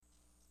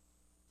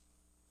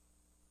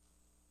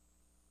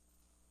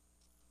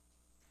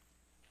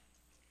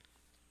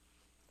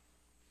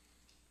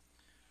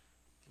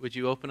Would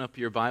you open up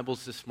your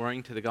Bibles this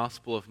morning to the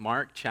Gospel of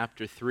Mark,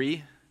 chapter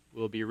 3?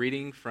 We'll be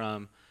reading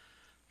from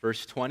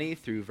verse 20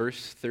 through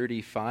verse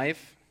 35.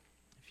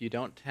 If you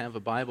don't have a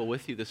Bible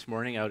with you this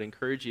morning, I would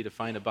encourage you to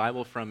find a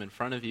Bible from in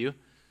front of you.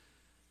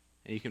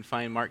 And you can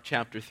find Mark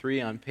chapter 3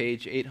 on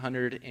page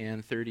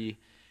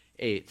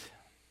 838.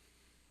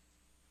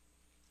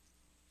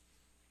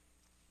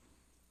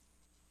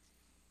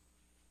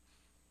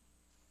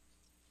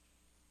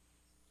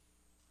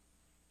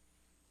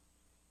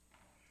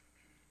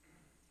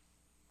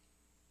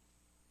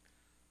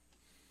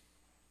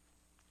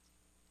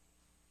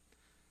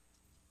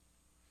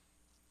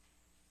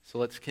 So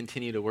let's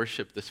continue to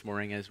worship this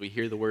morning as we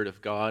hear the Word of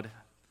God,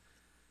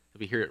 as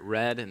we hear it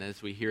read, and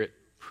as we hear it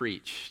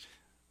preached.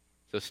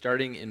 So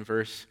starting in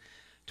verse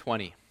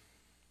 20.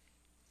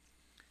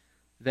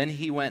 Then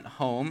he went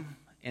home,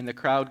 and the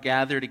crowd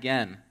gathered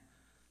again,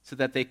 so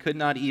that they could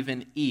not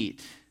even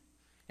eat.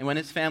 And when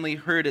his family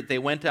heard it, they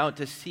went out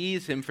to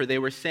seize him, for they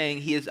were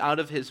saying, "He is out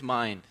of his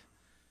mind."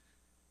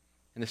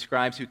 And the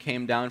scribes who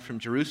came down from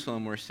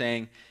Jerusalem were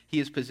saying, "He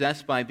is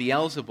possessed by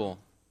Beelzebul,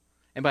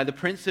 and by the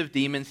prince of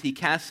demons he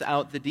casts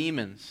out the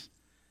demons."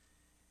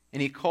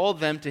 And he called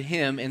them to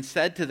him and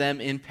said to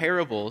them in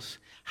parables,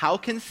 "How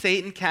can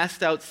Satan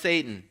cast out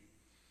Satan?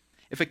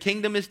 If a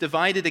kingdom is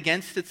divided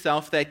against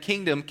itself, that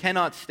kingdom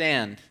cannot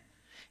stand.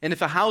 And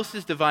if a house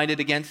is divided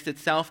against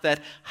itself,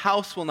 that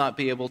house will not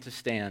be able to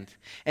stand.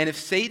 And if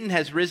Satan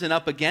has risen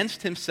up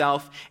against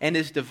himself and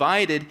is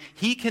divided,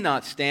 he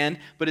cannot stand,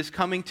 but is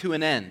coming to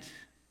an end.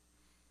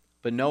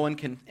 But no one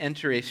can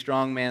enter a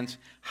strong man's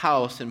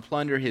house and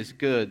plunder his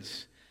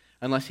goods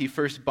unless he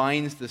first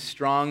binds the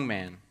strong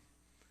man.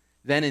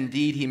 Then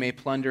indeed he may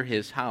plunder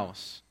his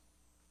house.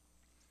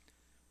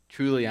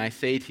 Truly I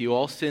say to you,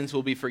 all sins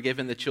will be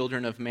forgiven the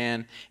children of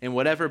man, and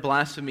whatever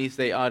blasphemies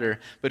they utter.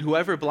 But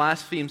whoever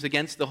blasphemes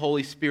against the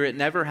Holy Spirit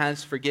never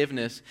has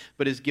forgiveness,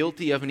 but is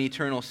guilty of an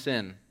eternal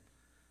sin.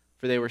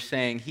 For they were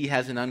saying, 'He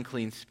has an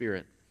unclean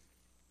spirit.'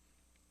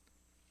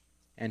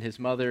 And his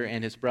mother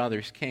and his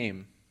brothers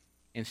came,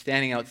 and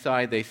standing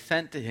outside, they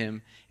sent to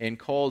him and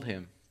called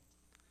him.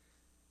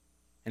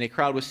 And a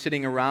crowd was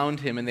sitting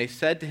around him, and they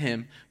said to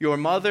him, 'Your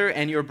mother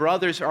and your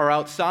brothers are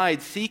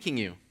outside seeking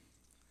you.'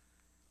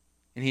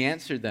 And he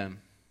answered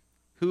them,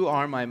 'Who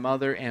are my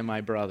mother and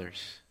my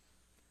brothers?'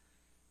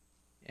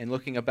 And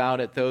looking about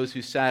at those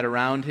who sat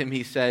around him,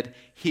 he said,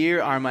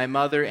 'Here are my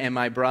mother and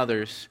my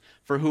brothers.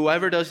 For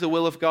whoever does the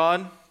will of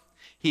God,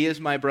 he is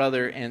my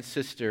brother and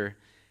sister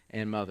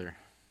and mother.'"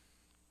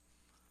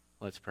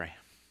 Let's pray.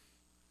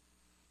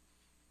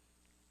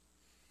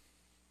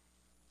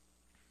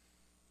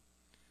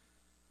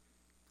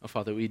 Oh,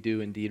 Father, we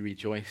do indeed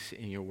rejoice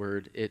in your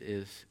word. It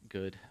is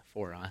good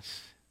for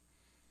us.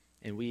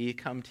 And we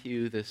come to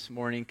you this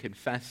morning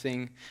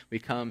confessing, we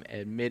come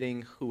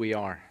admitting who we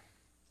are.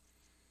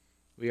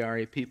 We are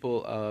a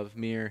people of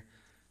mere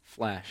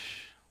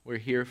flesh. We're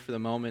here for the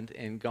moment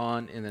and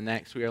gone in the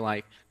next. We are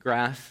like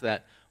grass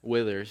that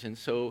withers. And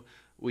so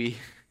we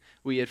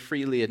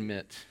freely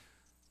admit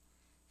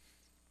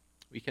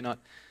we cannot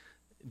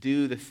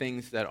do the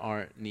things that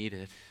are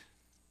needed.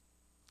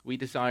 We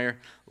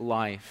desire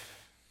life.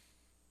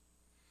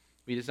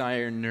 We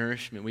desire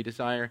nourishment. We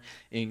desire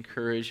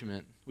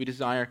encouragement. We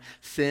desire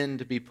sin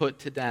to be put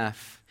to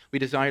death. We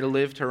desire to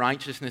live to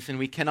righteousness, and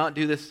we cannot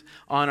do this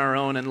on our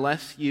own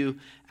unless you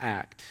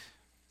act.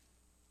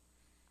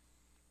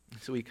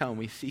 So we come,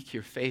 we seek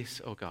your face,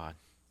 O God.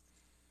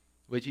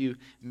 Would you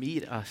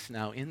meet us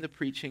now in the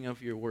preaching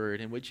of your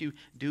word, and would you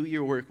do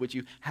your work? Would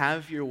you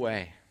have your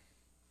way?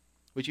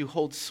 Would you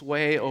hold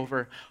sway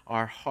over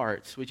our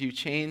hearts? Would you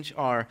change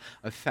our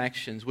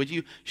affections? Would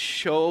you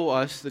show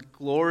us the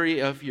glory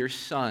of your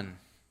Son?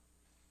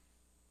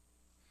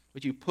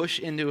 Would you push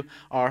into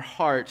our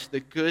hearts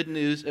the good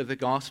news of the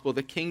gospel?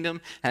 The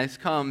kingdom has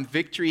come.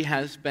 Victory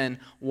has been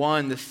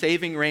won. The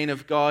saving reign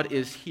of God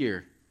is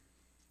here.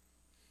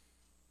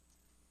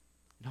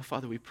 Now,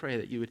 Father, we pray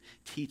that you would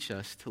teach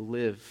us to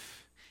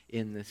live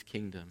in this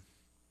kingdom.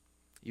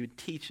 You would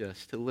teach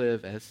us to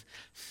live as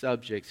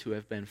subjects who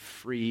have been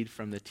freed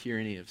from the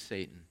tyranny of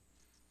Satan.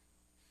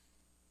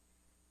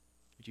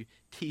 Would you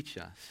teach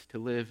us to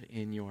live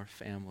in your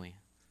family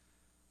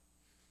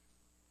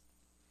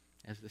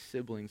as the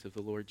siblings of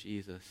the Lord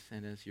Jesus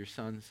and as your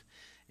sons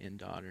and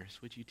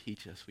daughters? Would you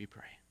teach us, we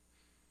pray.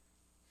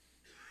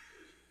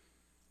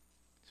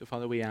 So,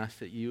 Father, we ask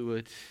that you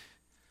would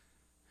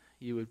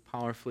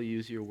powerfully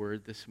use your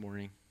word this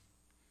morning,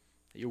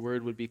 that your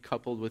word would be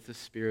coupled with the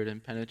Spirit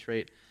and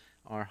penetrate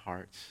our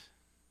hearts.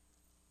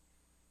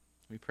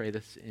 We pray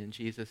this in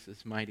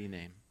Jesus' mighty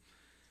name.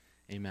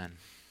 Amen.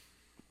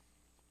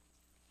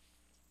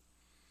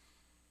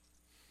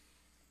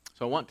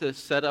 So I want to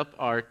set up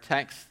our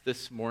text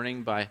this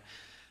morning by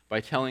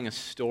telling a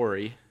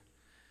story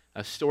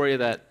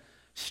that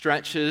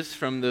stretches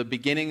from the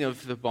beginning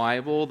of the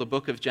Bible, the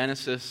book of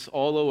Genesis,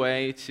 all the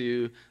way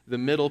to the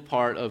middle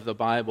part of the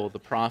Bible, the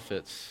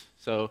prophets.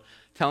 So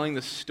telling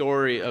the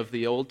story of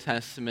the Old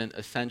Testament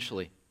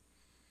essentially.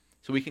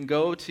 So we can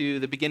go to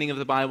the beginning of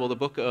the Bible, the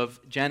book of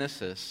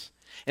Genesis.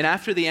 And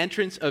after the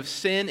entrance of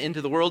sin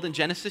into the world in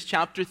Genesis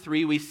chapter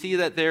 3, we see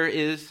that there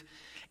is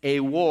a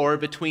war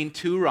between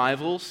two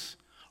rivals,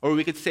 or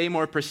we could say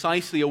more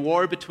precisely, a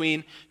war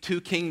between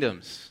two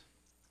kingdoms.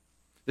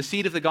 The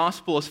seed of the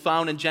gospel is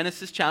found in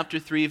Genesis chapter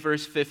 3,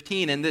 verse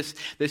 15, and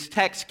this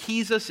text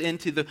keys us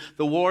into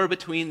the war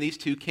between these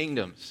two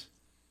kingdoms.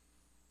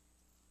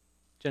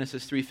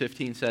 Genesis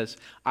 3:15 says,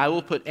 "I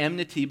will put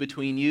enmity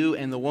between you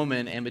and the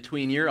woman, and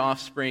between your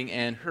offspring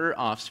and her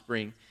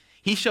offspring.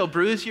 He shall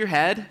bruise your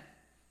head,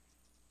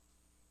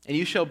 and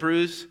you shall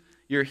bruise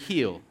your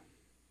heel."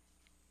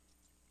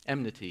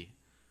 Enmity,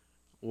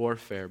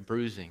 warfare,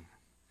 bruising.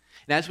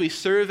 And as we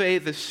survey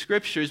the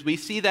scriptures, we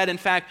see that, in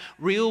fact,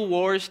 real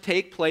wars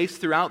take place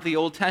throughout the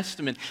Old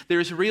Testament.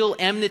 There's real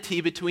enmity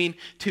between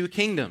two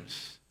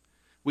kingdoms.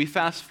 We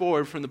fast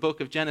forward from the book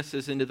of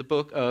Genesis into the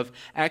book of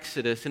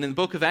Exodus. And in the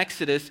book of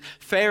Exodus,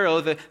 Pharaoh,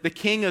 the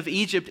king of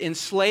Egypt,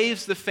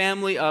 enslaves the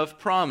family of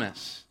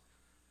promise.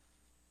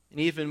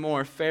 And even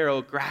more,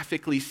 Pharaoh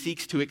graphically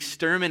seeks to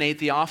exterminate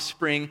the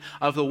offspring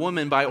of the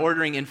woman by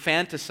ordering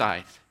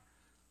infanticide.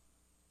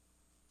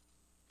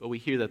 But we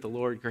hear that the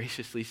Lord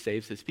graciously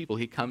saves his people.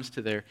 He comes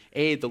to their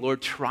aid. The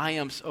Lord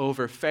triumphs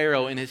over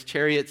Pharaoh and his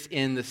chariots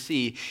in the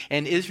sea.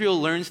 And Israel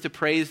learns to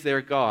praise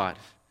their God.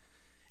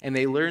 And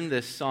they learn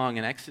this song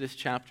in Exodus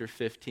chapter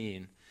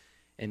 15.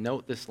 And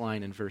note this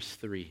line in verse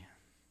 3.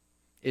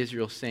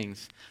 Israel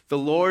sings, "The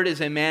Lord is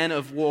a man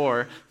of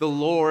war. The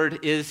Lord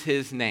is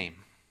his name."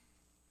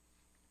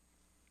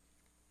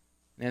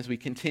 And as we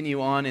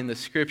continue on in the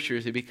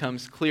scriptures, it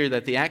becomes clear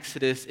that the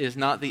Exodus is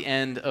not the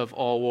end of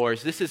all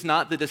wars. This is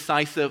not the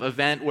decisive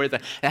event where the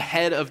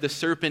head of the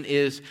serpent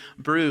is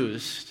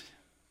bruised.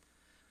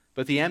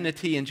 But the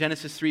enmity in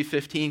Genesis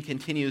 3:15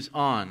 continues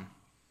on.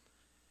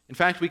 In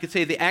fact, we could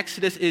say the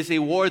Exodus is a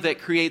war that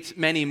creates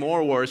many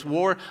more wars.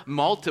 War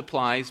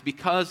multiplies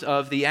because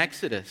of the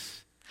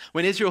Exodus.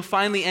 When Israel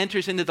finally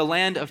enters into the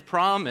land of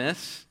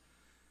promise,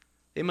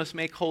 they must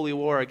make holy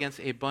war against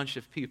a bunch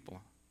of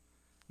people.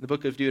 In the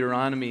book of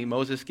Deuteronomy,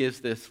 Moses gives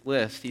this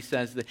list. He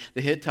says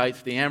the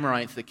Hittites, the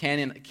Amorites, the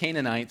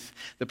Canaanites,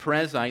 the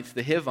Perizzites,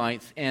 the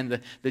Hivites,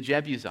 and the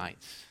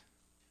Jebusites.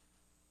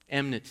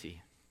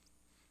 Enmity.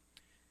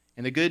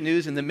 And the good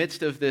news in the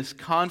midst of this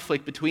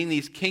conflict between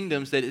these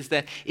kingdoms is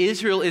that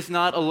Israel is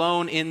not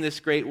alone in this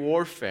great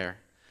warfare,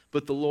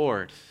 but the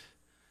Lord,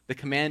 the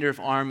commander of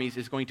armies,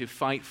 is going to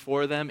fight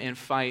for them and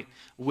fight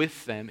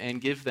with them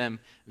and give them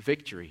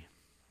victory.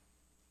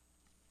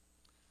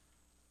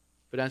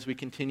 But as we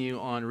continue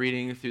on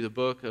reading through the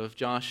book of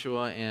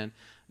Joshua and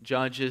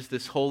Judges,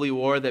 this holy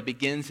war that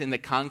begins in the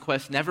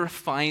conquest never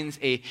finds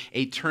a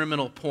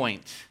terminal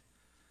point.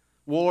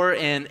 War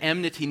and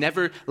enmity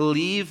never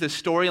leave the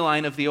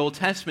storyline of the Old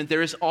Testament.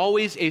 There is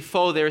always a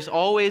foe. There is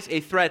always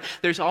a threat.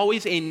 There's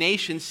always a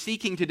nation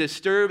seeking to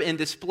disturb and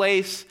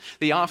displace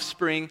the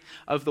offspring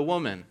of the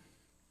woman.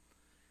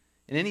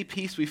 And any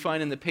peace we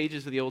find in the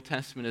pages of the Old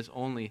Testament is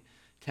only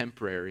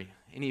temporary.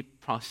 Any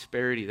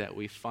prosperity that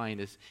we find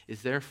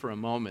is there for a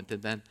moment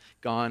and then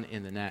gone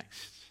in the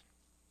next.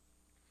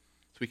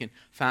 So we can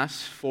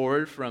fast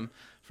forward from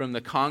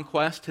the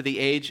conquest to the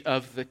age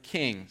of the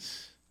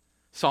kings.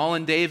 Saul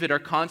and David are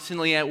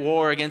constantly at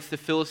war against the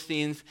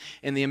Philistines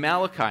and the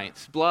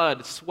Amalekites.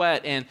 Blood,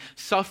 sweat, and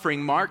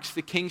suffering marks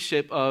the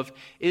kingship of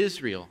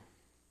Israel.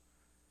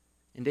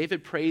 And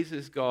David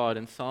praises God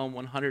in Psalm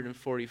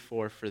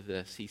 144 for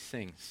this. He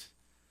sings,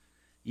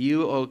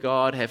 "You, O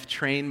God, have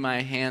trained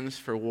my hands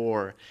for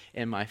war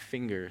and my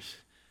fingers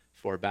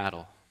for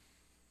battle."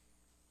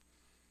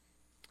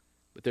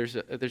 But there's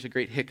a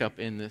great hiccup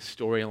in this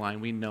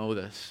storyline. We know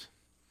this.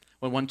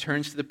 When one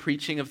turns to the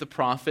preaching of the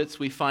prophets,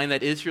 we find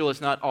that Israel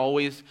is not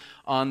always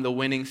on the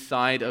winning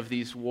side of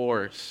these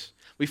wars.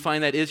 We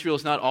find that Israel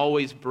is not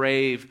always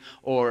brave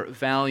or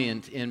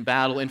valiant in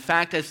battle. In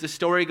fact, as the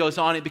story goes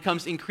on, it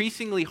becomes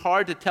increasingly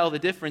hard to tell the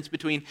difference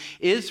between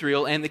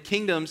Israel and the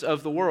kingdoms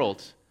of the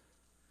world.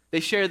 They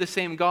share the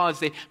same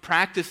gods. They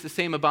practice the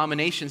same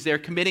abominations. They're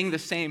committing the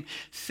same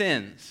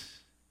sins.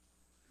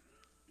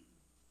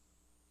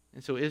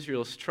 And so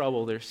Israel's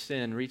trouble, their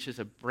sin, reaches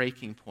a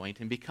breaking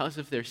point. And because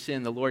of their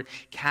sin, the Lord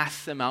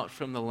casts them out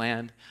from the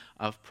land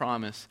of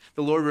promise.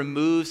 The Lord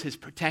removes his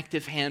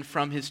protective hand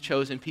from his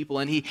chosen people,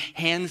 and he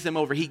hands them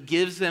over. He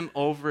gives them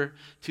over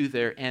to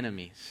their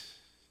enemies.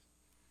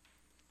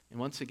 And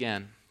once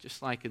again,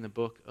 just like in the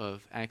book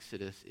of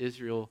Exodus,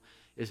 Israel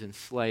is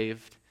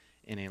enslaved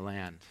in a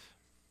land.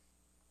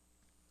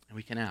 And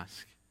we can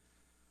ask,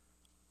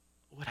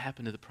 what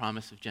happened to the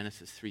promise of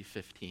Genesis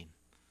 3:15?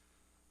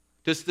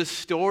 Does the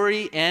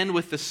story end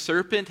with the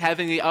serpent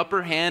having the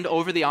upper hand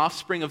over the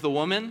offspring of the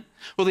woman?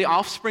 Will the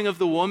offspring of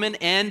the woman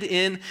end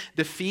in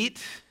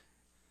defeat?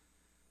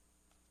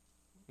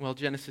 Well,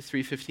 Genesis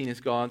 3:15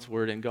 is God's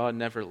word, and God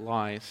never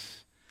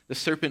lies. The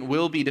serpent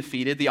will be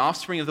defeated. The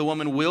offspring of the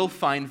woman will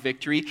find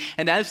victory.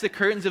 And as the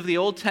curtains of the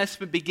Old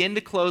Testament begin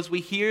to close,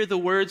 we hear the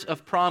words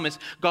of promise.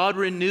 God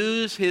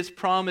renews his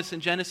promise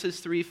in Genesis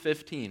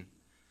 3:15.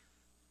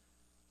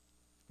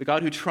 The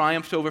God who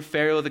triumphed over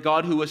Pharaoh, the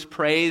God who was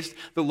praised,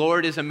 the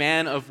Lord is a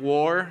man of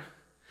war.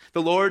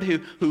 The Lord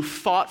who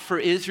fought for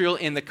Israel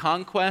in the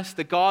conquest,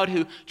 the God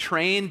who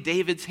trained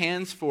David's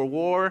hands for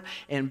war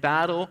and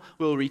battle,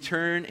 will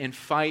return and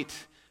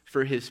fight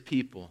for his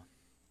people.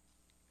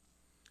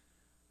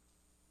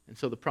 And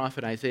so the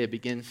prophet Isaiah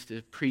begins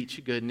to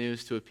preach good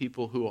news to a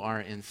people who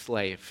are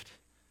enslaved,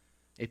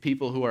 a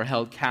people who are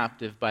held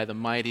captive by the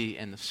mighty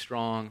and the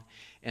strong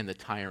and the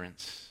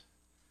tyrants.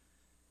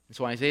 And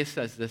so Isaiah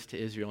says this to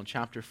Israel in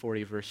chapter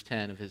 40, verse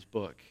 10 of his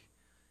book.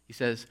 He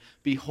says,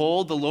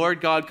 "Behold, the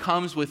Lord God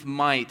comes with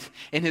might,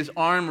 and his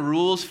arm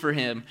rules for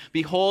him.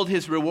 Behold,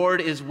 his reward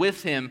is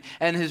with him,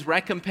 and his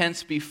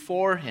recompense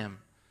before him."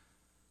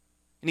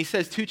 And he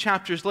says 2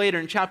 chapters later,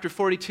 in chapter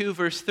 42,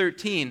 verse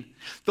 13,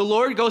 "The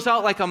Lord goes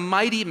out like a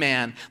mighty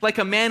man, like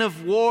a man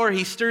of war.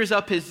 He stirs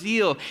up his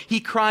zeal. He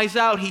cries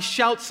out, he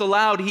shouts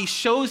aloud. He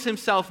shows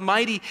himself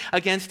mighty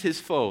against his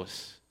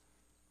foes."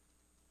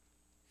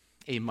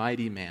 A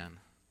mighty man,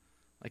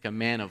 like a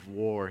man of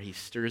war, he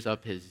stirs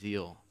up his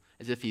zeal,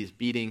 as if he's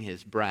beating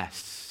his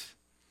breasts.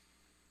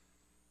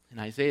 And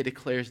Isaiah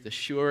declares the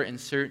sure and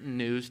certain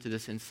news to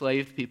this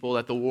enslaved people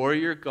that the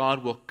warrior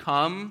God will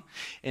come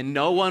and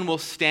no one will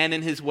stand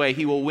in his way.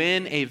 He will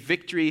win a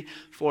victory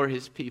for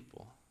his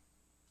people.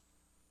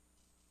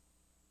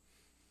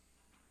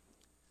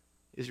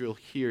 Israel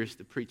hears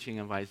the preaching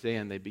of Isaiah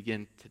and they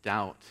begin to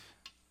doubt.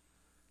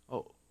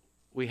 Oh,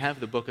 we have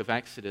the book of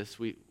Exodus.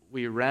 We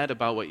read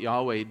about what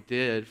Yahweh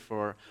did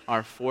for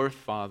our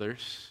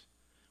forefathers.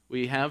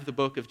 We have the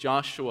book of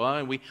Joshua,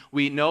 and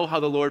we know how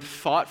the Lord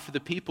fought for the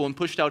people and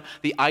pushed out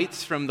the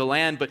ites from the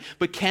land.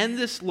 But can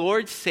this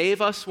Lord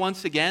save us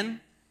once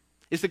again?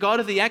 Is the God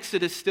of the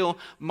Exodus still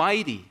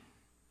mighty?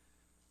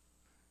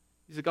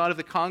 Is the God of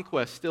the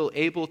conquest still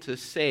able to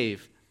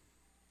save?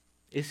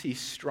 Is he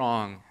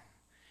strong?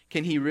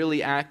 Can he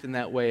really act in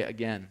that way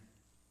again?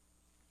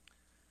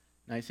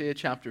 And Isaiah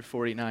chapter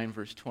 49,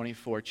 verse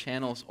 24,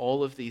 channels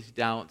all of these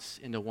doubts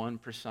into one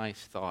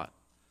precise thought.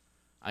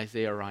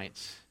 Isaiah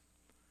writes,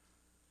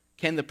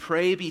 "Can the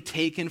prey be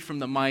taken from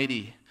the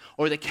mighty,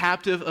 or the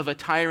captive of a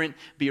tyrant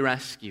be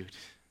rescued?"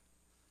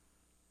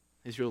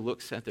 Israel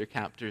looks at their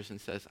captors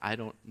and says, "I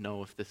don't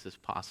know if this is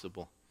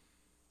possible."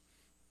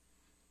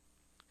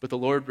 But the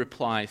Lord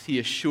replies. He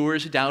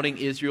assures doubting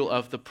Israel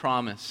of the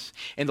promise.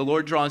 And the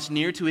Lord draws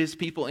near to his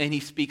people and he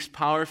speaks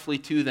powerfully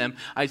to them.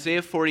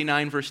 Isaiah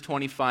 49, verse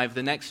 25,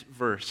 the next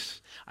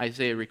verse,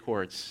 Isaiah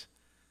records,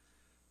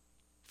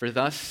 "For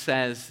thus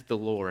says the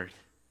Lord,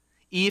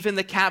 even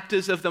the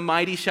captives of the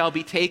mighty shall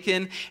be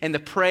taken, and the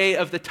prey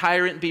of the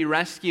tyrant be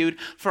rescued.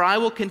 For I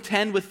will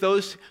contend with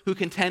those who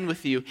contend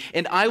with you,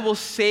 and I will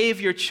save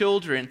your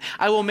children.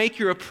 I will make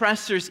your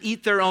oppressors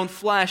eat their own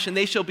flesh, and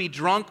they shall be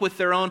drunk with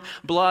their own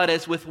blood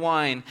as with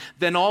wine.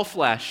 Then all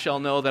flesh shall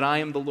know that I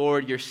am the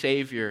Lord your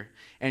Savior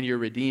and your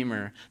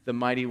Redeemer, the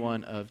mighty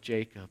one of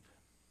Jacob."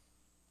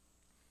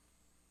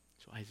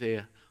 So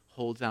Isaiah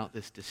holds out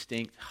this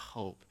distinct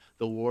hope.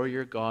 The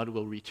warrior God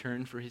will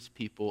return for his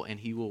people and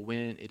he will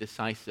win a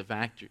decisive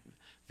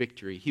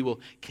victory. He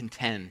will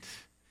contend.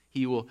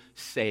 He will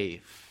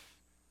save.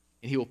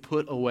 And he will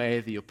put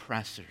away the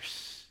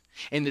oppressors.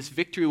 And this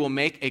victory will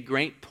make a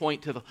great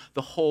point to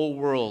the whole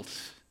world.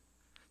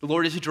 The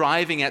Lord is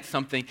driving at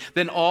something.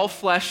 "Then all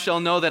flesh shall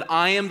know that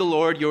I am the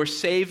Lord, your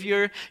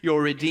Savior,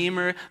 your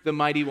Redeemer, the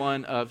mighty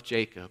one of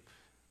Jacob."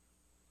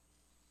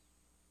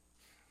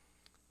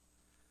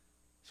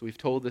 So we've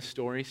told this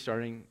story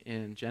starting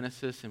in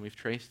Genesis, and we've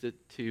traced it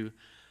to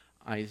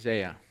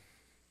Isaiah.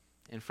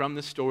 And from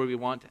this story, we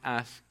want to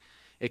ask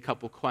a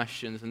couple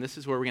questions, and this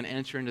is where we're going to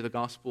enter into the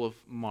Gospel of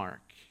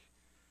Mark.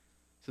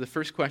 So the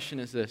first question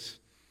is this: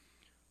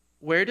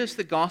 where does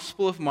the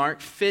Gospel of Mark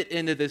fit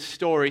into this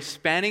story,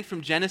 spanning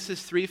from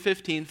Genesis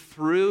 3:15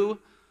 through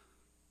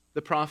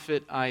the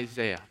prophet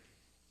Isaiah?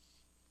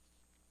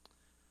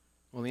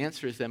 Well, the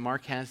answer is that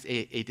Mark has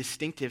a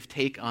distinctive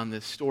take on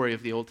this story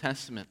of the Old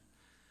Testament.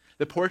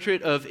 The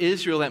portrait of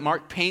Israel that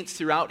Mark paints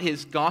throughout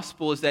his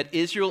gospel is that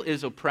Israel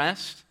is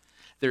oppressed,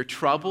 they're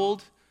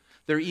troubled,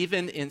 they're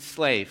even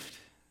enslaved.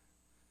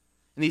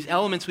 And these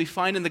elements we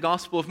find in the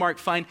Gospel of Mark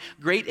find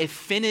great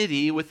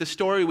affinity with the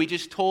story we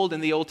just told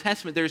in the Old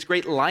Testament. There's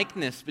great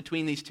likeness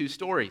between these two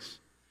stories.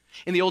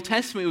 In the Old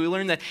Testament, we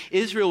learn that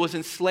Israel was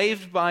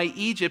enslaved by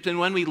Egypt, and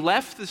when we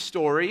left the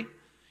story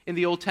in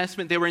the Old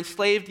Testament, they were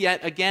enslaved yet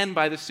again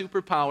by the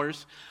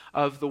superpowers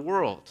of the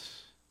world.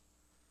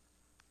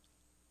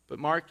 But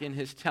Mark, in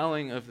his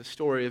telling of the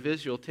story of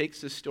Israel,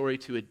 takes this story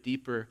to a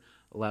deeper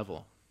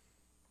level.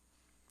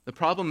 The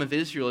problem of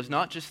Israel is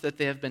not just that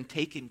they have been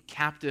taken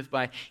captive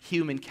by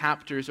human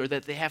captors, or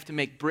that they have to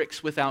make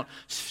bricks without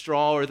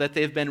straw, or that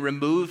they have been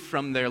removed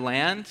from their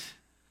land,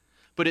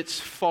 but it's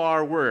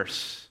far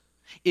worse.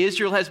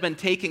 Israel has been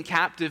taken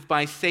captive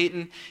by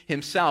Satan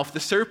himself.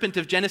 The serpent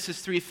of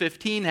Genesis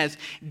 3:15 has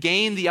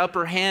gained the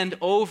upper hand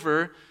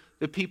over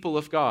the people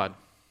of God.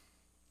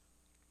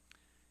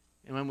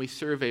 And when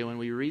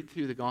we read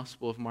through the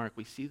Gospel of Mark,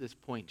 we see this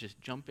point just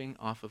jumping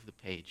off of the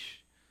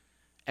page.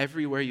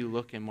 Everywhere you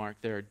look in Mark,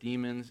 there are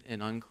demons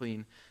and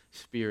unclean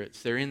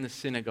spirits. They're in the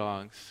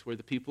synagogues where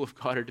the people of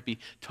God are to be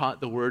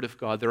taught the word of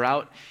God.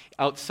 They're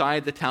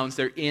outside the towns.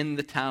 They're in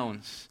the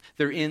towns.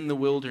 They're in the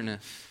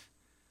wilderness.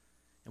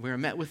 And we are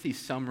met with these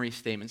summary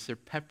statements. They're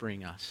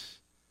peppering us.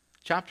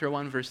 Chapter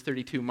 1, verse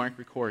 32, Mark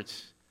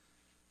records,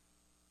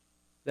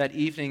 that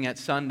evening at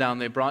sundown,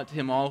 they brought to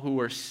him all who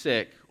were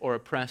sick or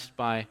oppressed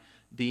by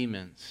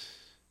demons.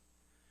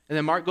 And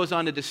then Mark goes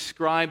on to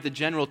describe the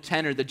general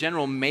tenor, the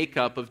general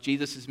makeup of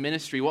Jesus'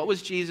 ministry. What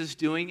was Jesus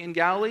doing in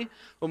Galilee?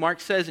 Well, Mark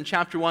says in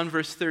chapter 1,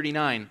 verse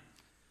 39,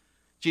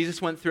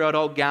 Jesus went throughout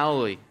all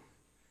Galilee,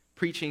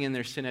 preaching in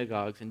their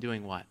synagogues and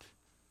doing what?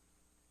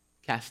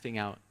 Casting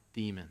out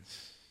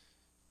demons.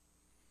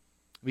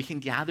 We can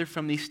gather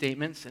from these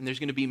statements, and there's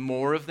going to be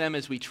more of them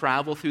as we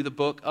travel through the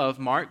book of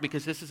Mark,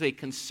 because this is a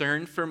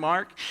concern for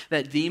Mark,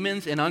 that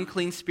demons and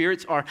unclean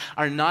spirits are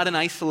not an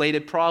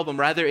isolated problem.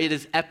 Rather, it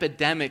is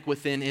epidemic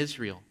within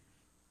Israel.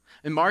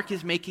 And Mark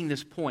is making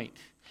this point.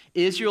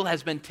 Israel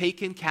has been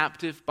taken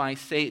captive by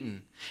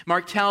Satan.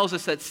 Mark tells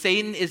us that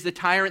Satan is the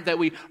tyrant that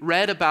we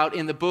read about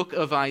in the book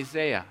of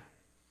Isaiah.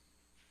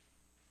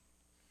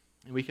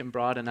 And we can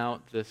broaden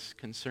out this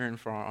concern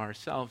for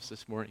ourselves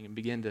this morning and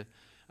begin to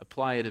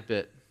apply it a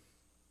bit.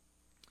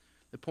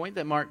 The point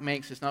that Mark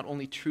makes is not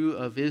only true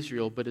of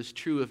Israel, but is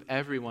true of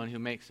everyone who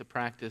makes a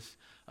practice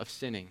of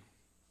sinning.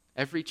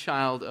 Every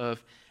child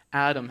of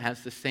Adam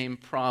has the same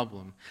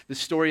problem. The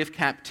story of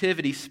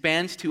captivity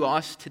spans to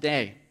us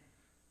today.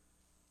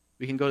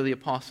 We can go to the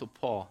Apostle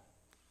Paul,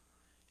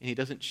 and he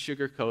doesn't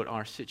sugarcoat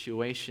our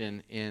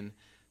situation in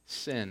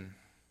sin.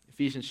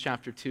 Ephesians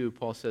chapter 2,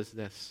 Paul says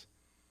this,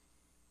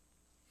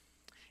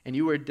 "And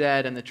you were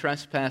dead in the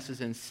trespasses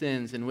and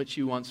sins in which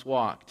you once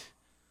walked,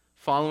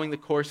 following the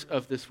course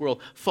of this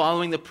world,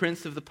 following the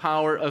prince of the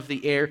power of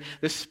the air,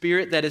 the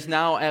spirit that is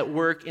now at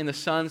work in the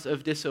sons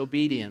of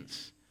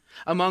disobedience,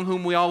 among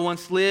whom we all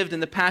once lived in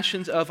the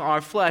passions of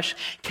our flesh,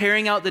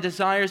 carrying out the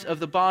desires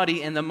of the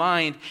body and the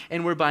mind,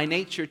 and were by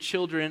nature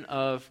children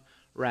of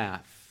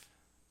wrath,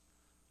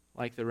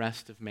 like the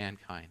rest of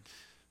mankind."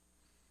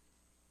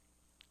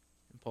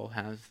 And Paul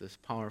has this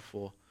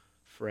powerful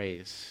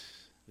phrase,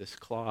 this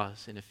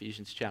clause in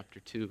Ephesians chapter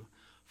 2,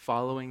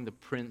 following the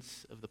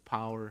prince of the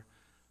power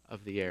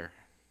of the air.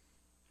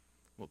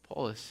 What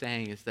Paul is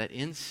saying is that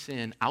in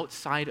sin,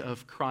 outside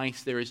of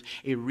Christ, there is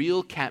a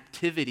real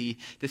captivity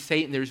to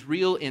Satan. There's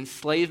real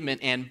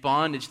enslavement and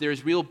bondage. There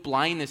is real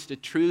blindness to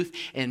truth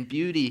and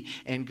beauty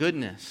and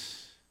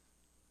goodness.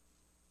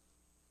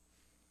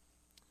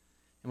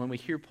 And when we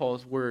hear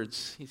Paul's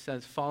words, he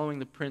says, following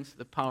the prince of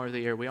the power of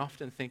the air, we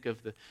often think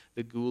of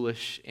the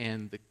ghoulish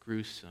and the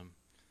gruesome.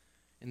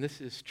 And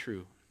this is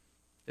true.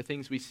 The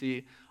things we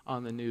see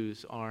on the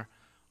news are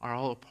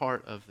all a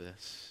part of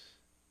this.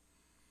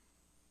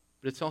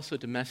 But it's also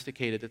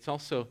domesticated. It's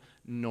also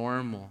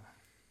normal.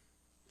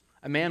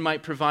 A man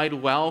might provide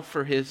well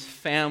for his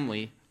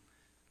family,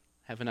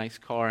 have a nice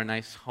car, a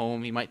nice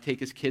home. He might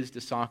take his kids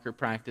to soccer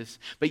practice,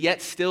 but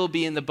yet still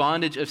be in the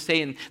bondage of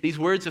Satan. These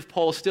words of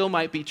Paul still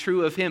might be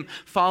true of him,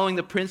 following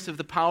the prince of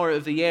the power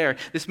of the air.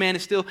 This man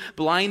is still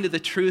blind to the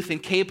truth,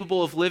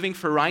 incapable of living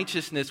for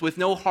righteousness, with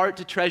no heart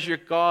to treasure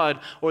God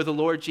or the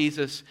Lord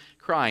Jesus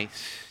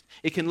Christ.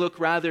 It can look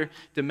rather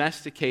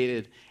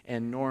domesticated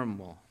and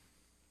normal.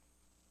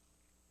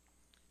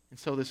 And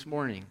so this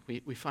morning,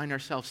 we find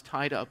ourselves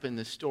tied up in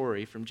this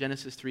story from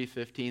Genesis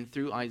 3:15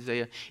 through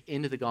Isaiah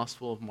into the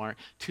Gospel of Mark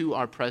to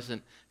our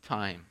present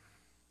time.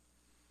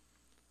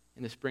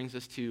 And this brings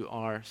us to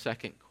our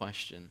second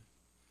question.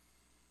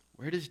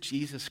 Where does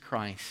Jesus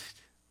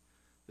Christ,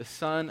 the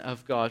Son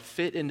of God,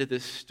 fit into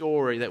this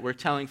story that we're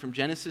telling from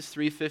Genesis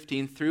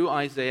 3:15 through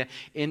Isaiah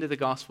into the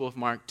Gospel of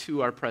Mark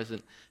to our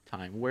present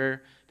time?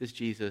 Where does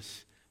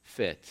Jesus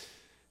fit?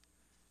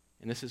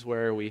 And this is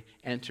where we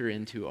enter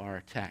into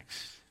our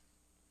text.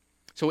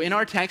 So in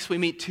our text, we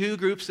meet two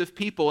groups of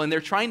people, and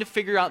they're trying to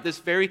figure out this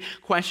very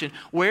question.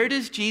 Where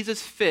does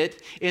Jesus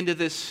fit into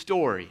this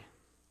story?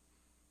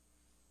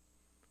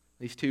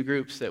 These two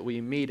groups that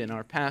we meet in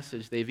our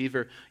passage, they've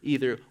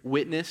either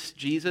witnessed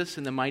Jesus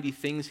and the mighty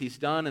things he's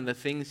done and the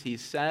things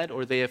he's said,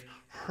 or they have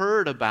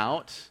heard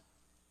about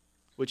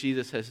what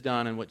Jesus has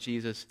done and what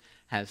Jesus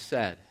has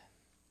said.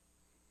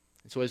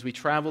 And so as we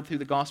travel through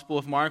the Gospel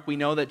of Mark, we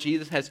know that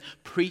Jesus has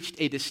preached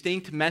a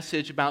distinct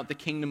message about the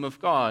kingdom of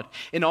God.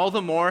 And all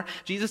the more,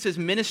 Jesus'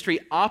 ministry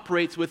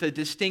operates with a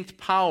distinct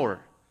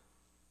power.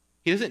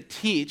 He doesn't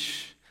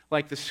teach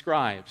like the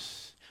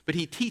scribes, but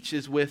he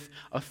teaches with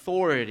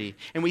authority.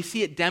 And we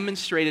see it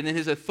demonstrated in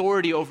his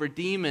authority over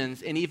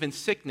demons and even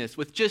sickness.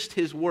 With just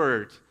his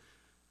word,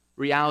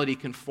 reality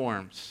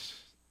conforms.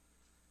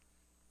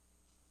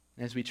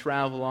 As we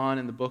travel on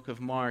in the book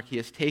of Mark, he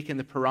has taken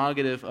the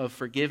prerogative of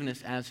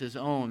forgiveness as his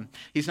own.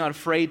 He's not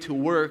afraid to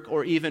work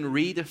or even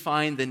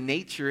redefine the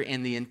nature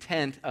and the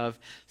intent of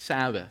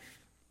Sabbath.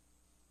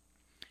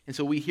 And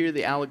so we hear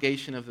the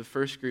allegation of the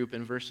first group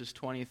in verses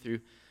 20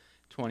 through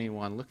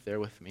 21. Look there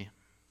with me.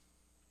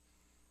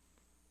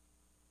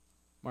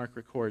 Mark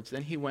records,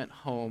 "Then he went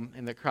home,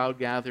 and the crowd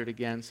gathered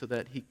again so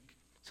that he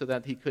so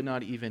that he could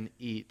not even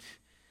eat.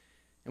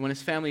 And when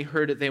his family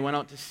heard it, they went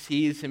out to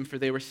seize him, for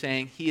they were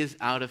saying, he is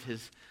out of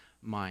his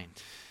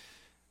mind.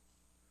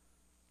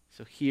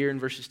 So here in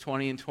verses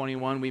 20 and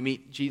 21, we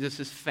meet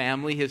Jesus'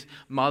 family. His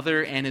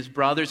mother and his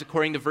brothers,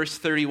 according to verse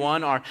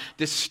 31, are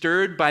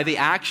disturbed by the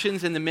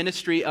actions and the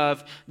ministry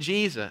of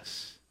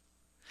Jesus.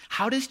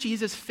 How does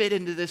Jesus fit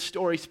into this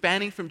story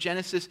spanning from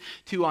Genesis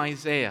to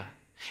Isaiah?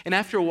 And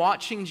after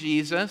watching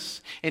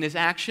Jesus and his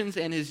actions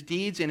and his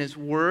deeds and his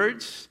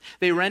words,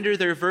 they render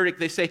their verdict.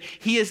 They say,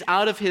 he is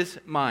out of his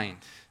mind.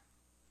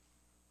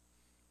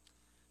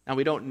 Now,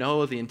 we don't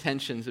know the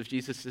intentions of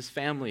Jesus'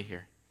 family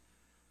here.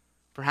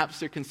 Perhaps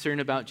they're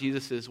concerned about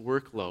Jesus'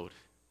 workload.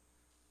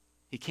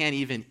 He can't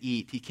even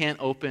eat. He can't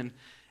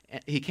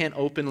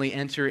openly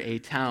enter a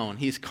town.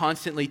 He's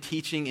constantly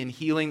teaching and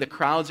healing. The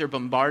crowds are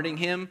bombarding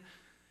him,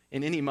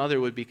 and any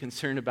mother would be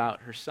concerned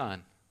about her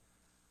son.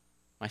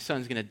 My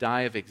son's going to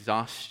die of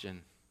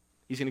exhaustion.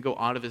 He's going to go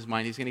out of his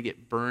mind. He's going to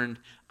get burned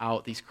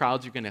out. These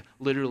crowds are going to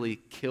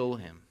literally kill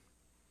him.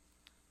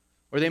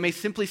 Or they may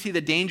simply see the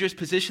dangerous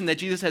position that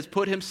Jesus has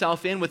put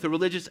himself in with the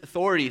religious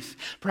authorities.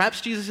 Perhaps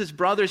Jesus'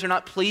 brothers are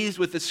not pleased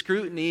with the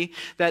scrutiny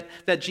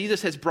that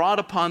Jesus has brought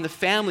upon the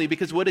family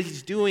because what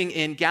he's doing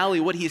in Galilee,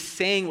 what he's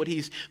saying, what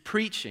he's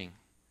preaching.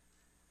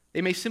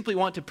 They may simply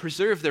want to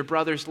preserve their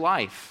brother's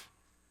life.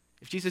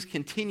 If Jesus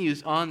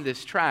continues on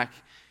this track,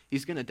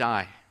 he's going to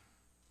die.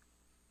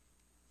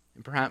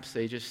 And perhaps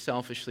they just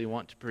selfishly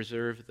want to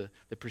preserve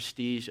the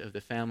prestige of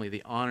the family,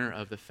 the honor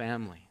of the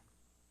family.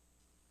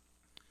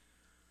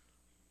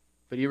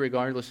 But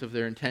irregardless of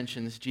their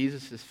intentions,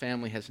 Jesus'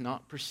 family has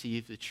not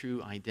perceived the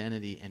true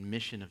identity and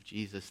mission of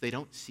Jesus. They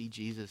don't see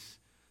Jesus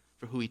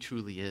for who he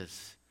truly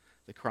is,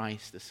 the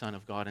Christ, the Son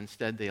of God.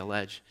 Instead, they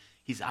allege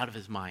he's out of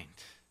his mind.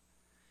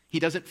 He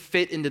doesn't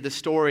fit into the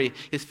story,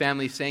 his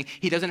family is saying.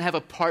 He doesn't have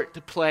a part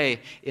to play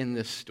in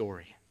this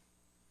story.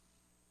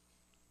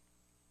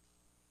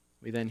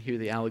 We then hear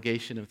the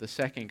allegation of the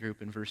second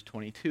group in verse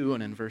 22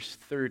 and in verse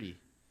 30.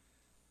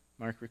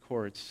 Mark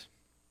records,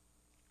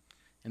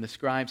 and the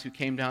scribes who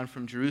came down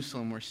from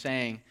Jerusalem were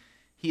saying,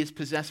 he is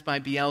possessed by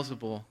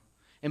Beelzebul,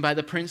 and by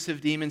the prince of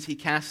demons he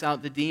casts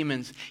out the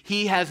demons.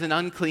 He has an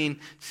unclean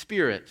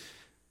spirit.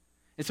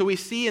 And so we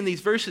see in these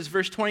verses,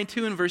 verse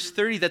 22 and verse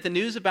 30, that the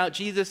news about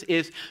Jesus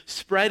is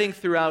spreading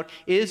throughout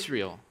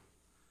Israel.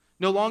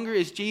 No longer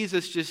is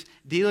Jesus just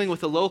dealing with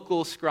the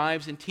local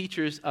scribes and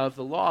teachers of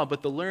the law,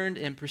 but the learned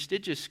and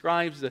prestigious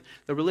scribes, the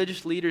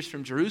religious leaders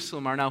from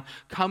Jerusalem are now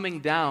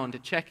coming down to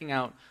checking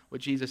out what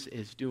Jesus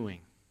is doing.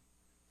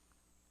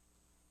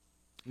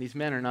 And these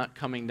men are not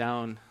coming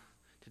down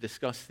to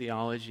discuss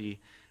theology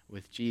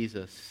with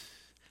Jesus.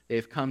 They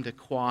have come to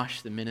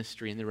quash the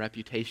ministry and the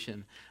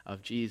reputation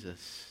of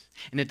Jesus.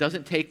 And it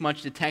doesn't take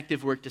much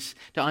detective work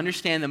to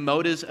understand the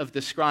motives of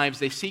the scribes.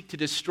 They seek to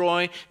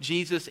destroy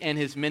Jesus and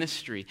his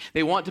ministry.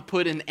 They want to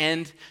put an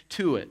end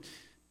to it.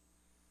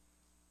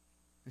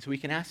 And so we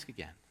can ask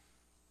again,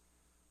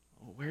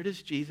 where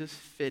does Jesus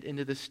fit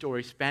into this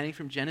story spanning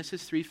from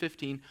Genesis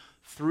 3:15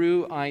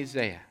 through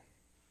Isaiah?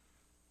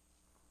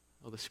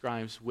 Well, the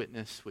scribes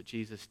witness what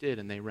Jesus did,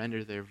 and they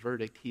render their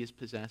verdict. He is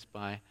possessed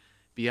by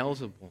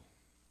Beelzebul.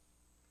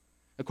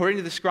 According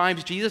to the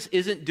scribes, Jesus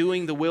isn't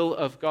doing the will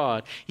of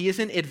God. He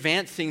isn't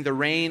advancing the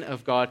reign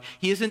of God.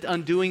 He isn't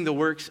undoing the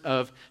works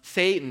of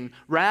Satan.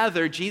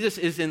 Rather, Jesus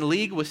is in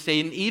league with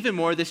Satan. Even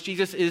more, this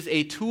Jesus is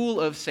a tool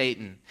of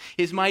Satan.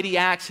 His mighty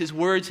acts, his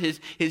words,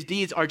 his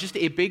deeds are just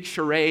a big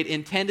charade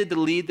intended to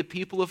lead the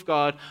people of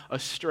God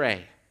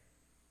astray.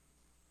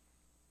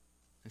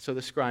 And so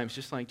the scribes,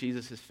 just like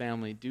Jesus'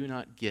 family, do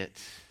not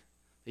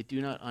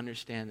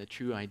understand the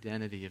true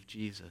identity of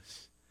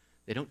Jesus.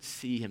 They don't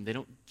see him. They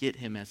don't get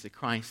him as the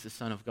Christ, the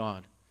Son of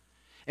God.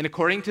 And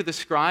according to the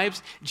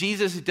scribes,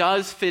 Jesus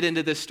does fit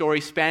into this story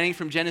spanning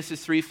from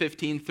Genesis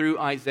 3:15 through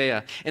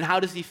Isaiah. And how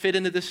does he fit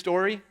into this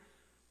story?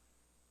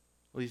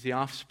 Well, he's the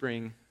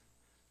offspring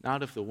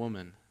not of the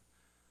woman,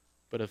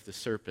 but of the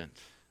serpent.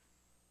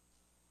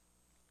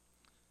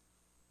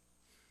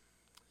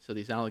 So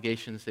these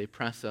allegations, they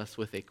press us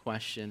with a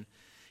question,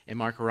 and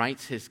Mark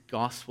writes his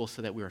gospel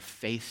so that we are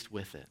faced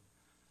with it.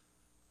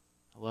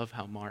 I love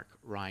how Mark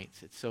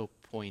writes. It's so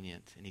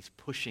poignant, and he's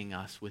pushing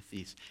us with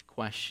these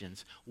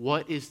questions.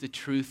 What is the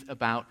truth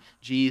about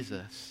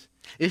Jesus?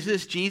 Is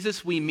this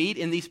Jesus we meet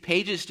in these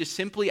pages just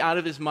simply out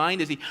of his mind?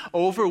 Is he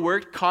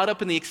overworked, caught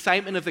up in the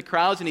excitement of the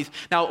crowds, and he's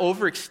now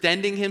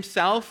overextending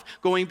himself,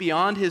 going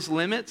beyond his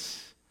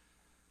limits?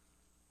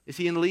 Is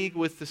he in league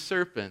with the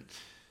serpent?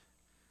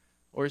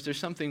 Or is there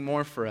something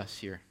more for us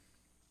here?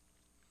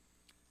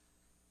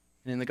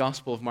 And in the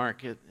Gospel of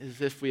Mark, it is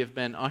as if we have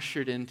been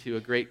ushered into a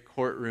great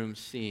courtroom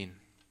scene.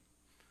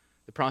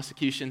 The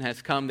prosecution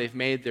has come, they've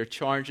made their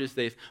charges,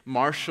 they've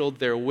marshaled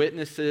their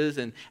witnesses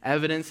and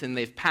evidence, and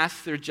they've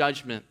passed their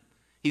judgment.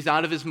 He's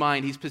out of his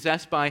mind. He's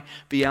possessed by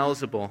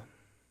Beelzebul.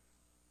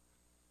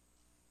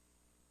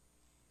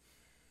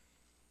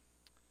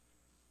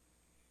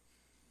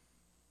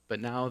 But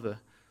now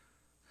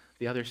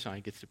the other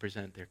side gets to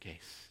present their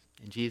case.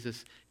 And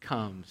Jesus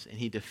comes and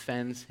he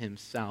defends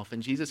himself.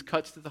 And Jesus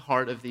cuts to the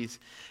heart of these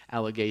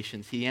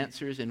allegations. He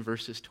answers in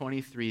verses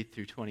 23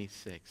 through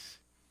 26.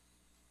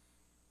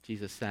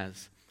 Jesus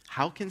says,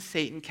 "How can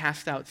Satan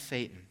cast out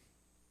Satan?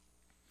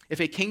 If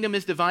a kingdom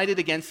is divided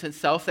against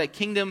itself, that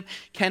kingdom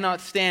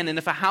cannot stand. And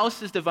if a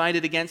house is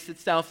divided against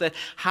itself, that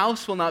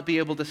house will not be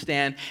able to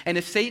stand. And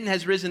if Satan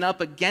has risen up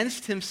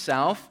against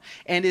himself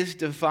and is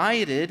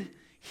divided,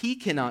 he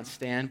cannot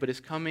stand, but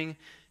is coming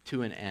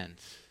to an end."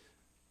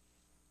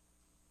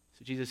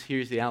 So Jesus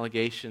hears the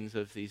allegations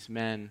of these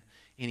men,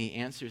 and he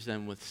answers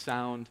them with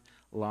sound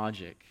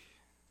logic.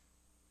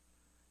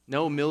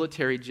 No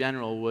military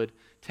general would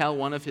tell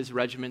one of his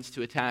regiments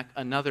to attack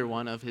another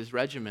one of his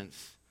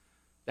regiments.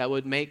 That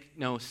would make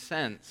no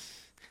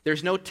sense.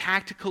 There's no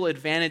tactical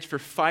advantage for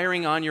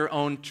firing on your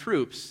own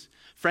troops.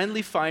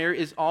 Friendly fire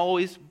is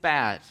always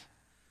bad.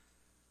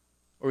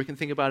 Or we can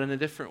think about it in a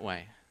different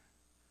way.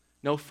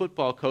 No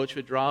football coach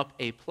would draw up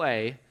a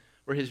play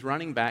where his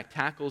running back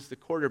tackles the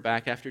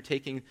quarterback after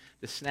taking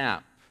the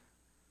snap.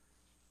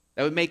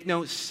 That would make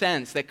no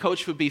sense. That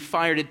coach would be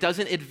fired. It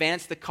doesn't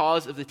advance the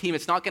cause of the team.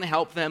 It's not going to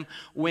help them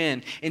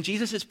win. And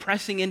Jesus is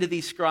pressing into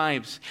these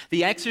scribes.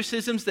 The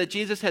exorcisms that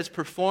Jesus has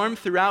performed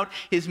throughout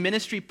his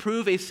ministry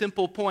prove a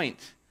simple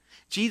point.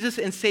 Jesus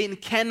and Satan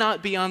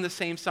cannot be on the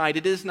same side.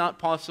 It is not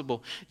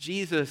possible.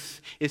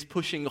 Jesus is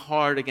pushing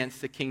hard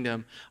against the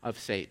kingdom of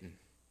Satan.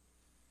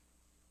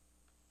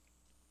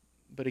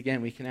 But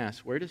again, we can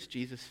ask, where does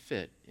Jesus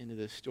fit into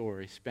this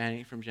story,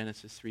 spanning from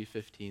Genesis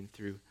 3:15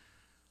 through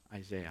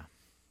Isaiah?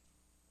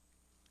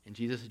 And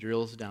Jesus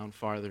drills down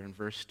farther in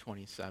verse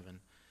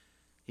 27.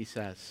 He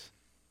says,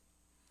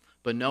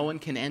 "But no one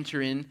can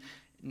enter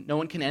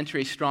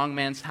a strong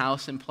man's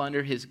house and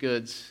plunder his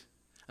goods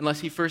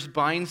unless he first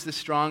binds the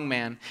strong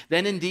man.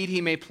 Then indeed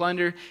he may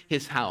plunder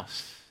his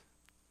house."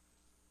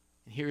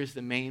 And here is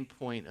the main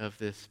point of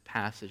this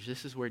passage.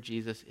 This is where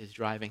Jesus is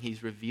driving.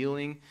 He's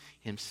revealing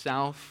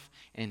himself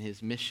and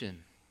his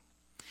mission.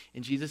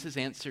 And Jesus'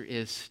 answer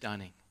is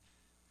stunning.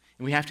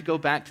 And we have to go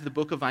back to the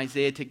book of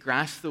Isaiah to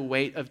grasp the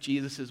weight of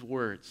Jesus'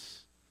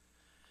 words.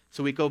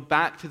 So we go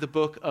back to the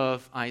book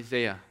of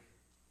Isaiah.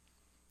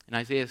 And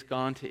Isaiah has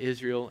gone to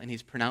Israel and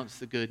he's pronounced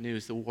the good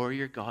news. The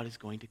warrior God is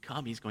going to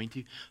come. He's going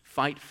to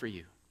fight for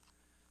you.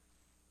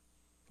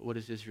 But what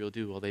does Israel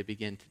do? Well, they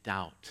begin to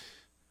doubt.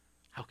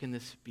 How can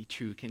this be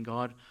true? Can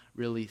God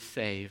really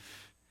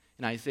save?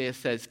 And Isaiah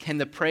says, "Can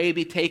the prey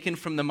be taken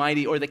from the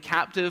mighty, or the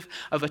captive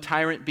of a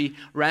tyrant be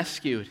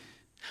rescued?"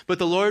 But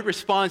the Lord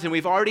responds, and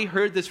we've already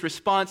heard this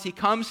response. He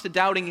comes to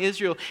doubting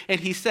Israel,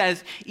 and he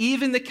says,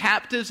 "Even the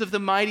captives of the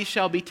mighty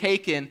shall be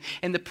taken,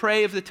 and the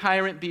prey of the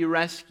tyrant be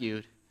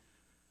rescued.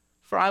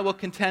 For I will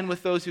contend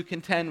with those who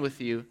contend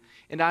with you,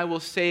 and I will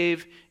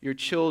save your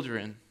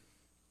children.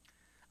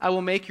 I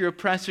will make your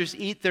oppressors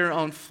eat their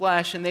own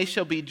flesh, and they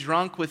shall be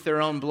drunk with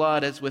their own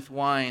blood as with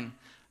wine.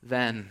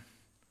 Then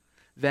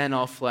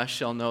all flesh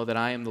shall know that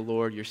I am the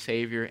Lord, your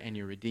Savior and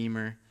your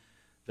Redeemer,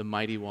 the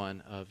mighty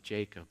one of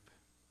Jacob."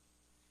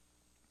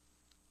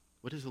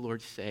 What does the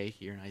Lord say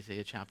here in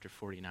Isaiah chapter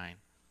 49?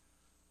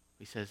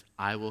 He says,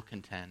 "I will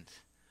contend.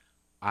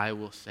 I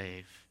will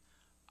save.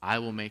 I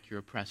will make your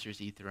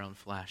oppressors eat their own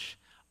flesh.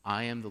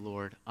 I am the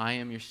Lord. I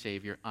am your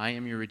Savior. I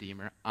am your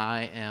Redeemer.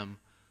 I am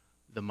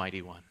the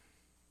mighty one."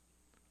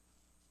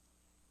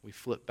 We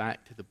flip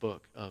back to the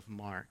book of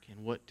Mark,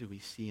 and what do we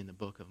see in the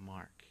book of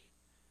Mark?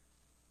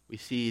 We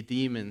see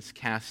demons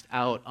cast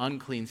out,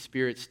 unclean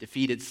spirits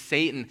defeated,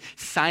 Satan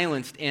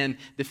silenced and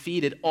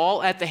defeated,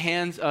 all at the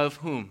hands of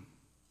whom?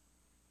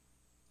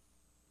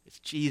 It's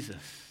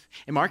Jesus.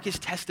 And Mark is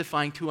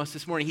testifying to us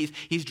this morning.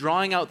 He's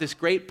drawing out this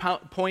great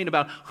point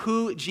about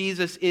who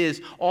Jesus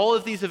is. All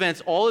of these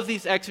events, all of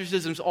these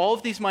exorcisms, all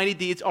of these mighty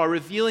deeds are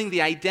revealing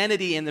the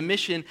identity and the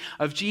mission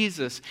of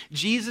Jesus.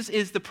 Jesus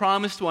is the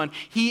promised one.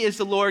 He is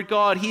the Lord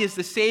God. He is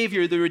the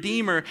Savior, the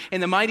Redeemer,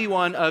 and the mighty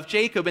one of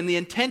Jacob. And the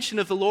intention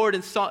of the Lord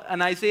in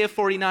Isaiah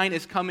 49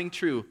 is coming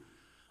true.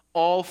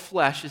 All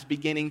flesh is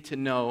beginning to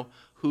know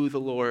who the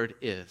Lord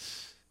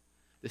is.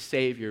 The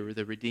Savior,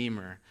 the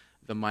Redeemer,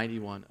 the mighty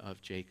one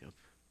of Jacob.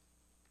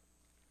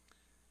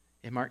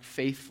 And Mark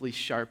faithfully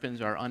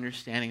sharpens our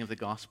understanding of the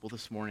gospel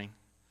this morning.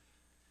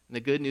 And the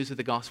good news of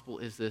the gospel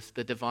is this: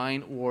 the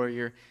divine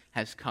warrior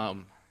has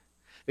come.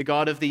 The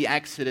God of the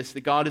Exodus,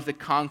 the God of the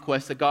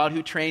conquest, the God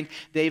who trained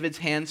David's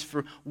hands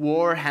for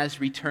war has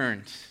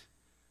returned.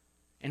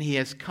 And he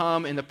has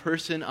come in the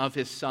person of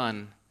his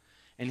Son.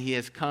 And he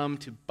has come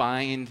to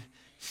bind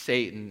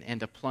Satan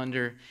and to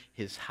plunder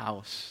his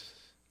house.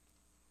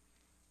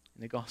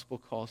 And the gospel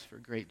calls for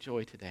great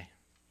joy today.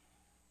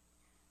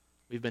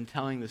 We've been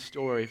telling the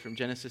story from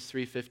Genesis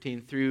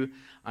 3:15 through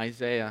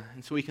Isaiah.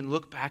 And so we can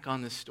look back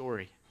on this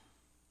story.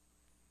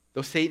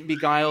 Though Satan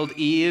beguiled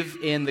Eve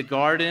in the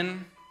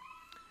garden,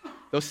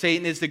 Though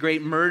Satan is the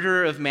great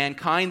murderer of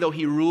mankind, though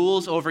he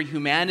rules over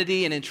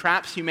humanity and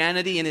entraps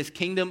humanity in his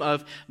kingdom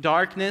of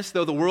darkness,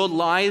 though the world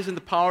lies in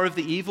the power of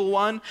the evil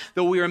one,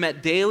 though we are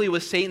met daily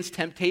with Satan's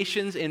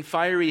temptations in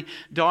fiery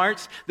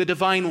darts, the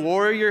divine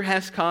warrior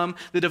has come,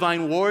 the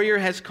divine warrior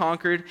has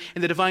conquered,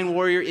 and the divine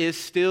warrior is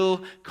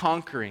still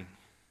conquering.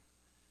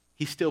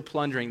 He's still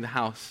plundering the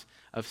house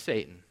of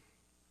Satan.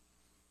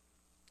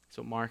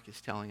 So Mark is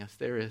telling us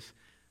there is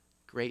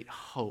great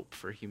hope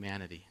for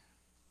humanity.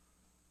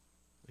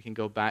 We can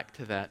go back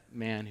to that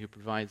man who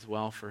provides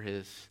well for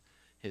his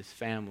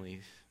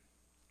family,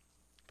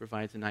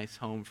 provides a nice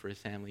home for his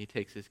family. He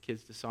takes his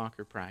kids to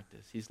soccer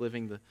practice. He's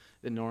living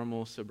the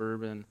normal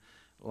suburban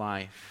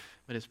life.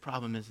 But his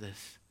problem is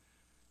this: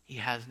 he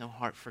has no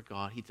heart for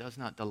God. He does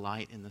not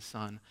delight in the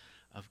Son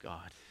of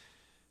God.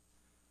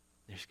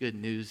 There's good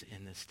news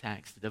in this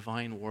text. The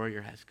divine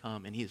warrior has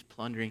come, and he is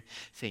plundering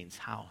Satan's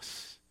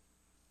house.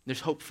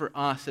 There's hope for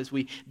us as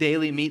we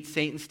daily meet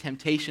Satan's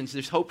temptations.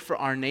 There's hope for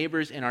our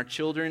neighbors and our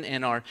children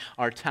and our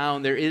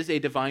town. There is a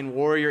divine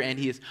warrior, and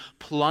he is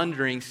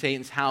plundering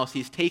Satan's house.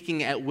 He's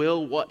taking at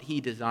will what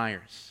he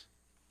desires.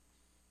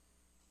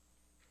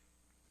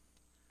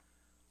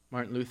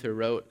 Martin Luther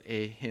wrote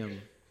a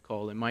hymn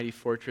called "A Mighty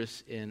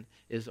Fortress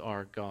Is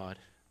Our God."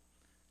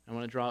 I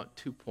want to draw out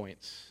 2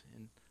 points.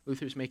 And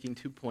Luther's making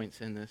 2 points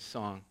in this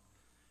song.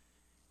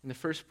 And the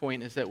first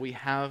point is that we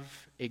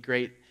have a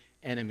great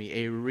enemy,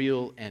 a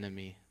real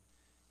enemy.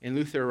 And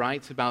Luther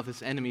writes about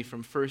this enemy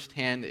from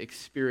firsthand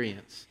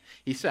experience.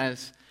 He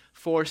says,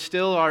 "For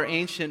still our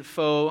ancient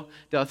foe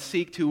doth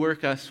seek to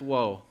work us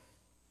woe.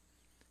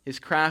 His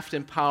craft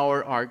and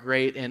power are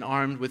great, and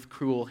armed with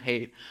cruel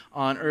hate.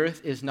 On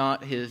earth is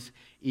not his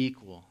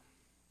equal."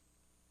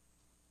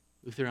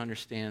 Luther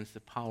understands the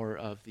power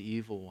of the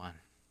evil one.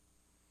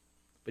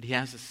 But he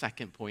has a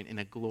second point, and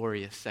a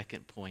glorious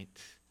second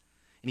point.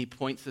 And he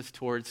points us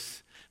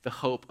towards the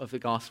hope of the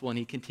gospel, and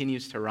he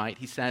continues to write.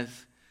 He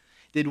says,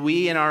 "Did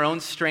we in our own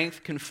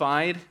strength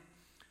confide,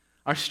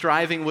 our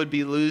striving would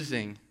be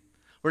losing.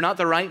 We're not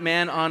the right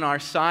man on our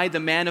side, the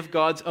man of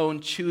God's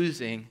own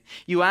choosing.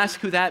 You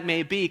ask who that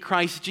may be.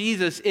 Christ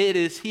Jesus, it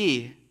is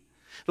he.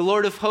 The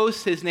Lord of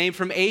hosts, his name,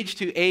 from age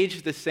to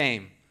age the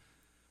same."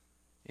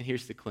 And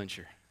here's the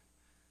clincher.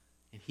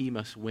 And he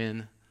must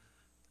win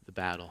the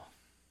battle.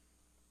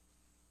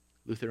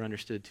 Luther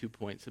understood 2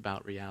 points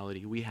about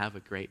reality. We have a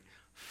great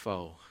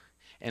foe,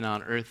 and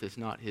on earth is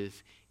not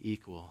his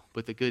equal.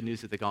 But the good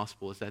news of the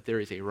gospel is that there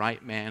is a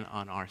right man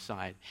on our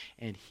side,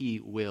 and he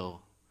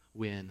will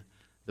win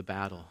the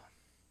battle.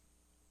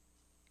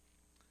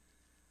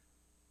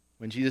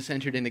 When Jesus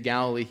entered into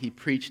Galilee, he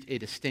preached a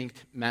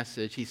distinct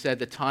message. He said,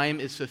 "The time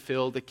is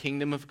fulfilled, the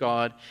kingdom of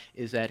God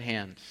is at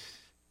hand."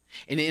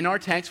 And in our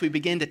text, we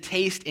begin to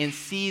taste and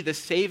see the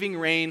saving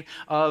reign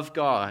of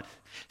God.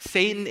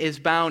 Satan is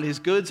bound. His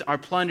goods are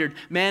plundered.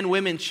 Men,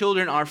 women,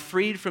 children are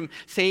freed from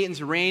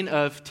Satan's reign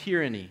of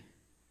tyranny.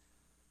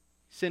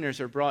 Sinners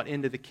are brought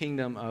into the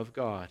kingdom of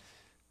God.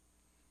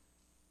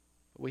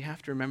 But we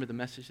have to remember the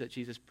message that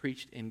Jesus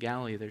preached in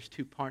Galilee. There's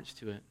 2 parts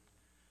to it.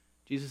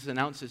 Jesus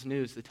announces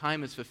news. The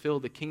time is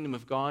fulfilled. The kingdom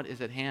of God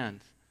is at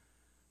hand.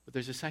 But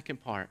there's a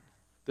second part,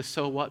 the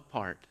so what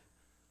part.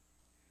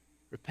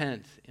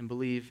 Repent and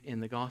believe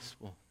in the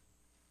gospel.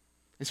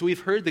 And so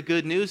we've heard the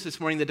good news this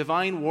morning. The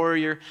divine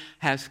warrior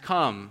has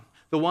come,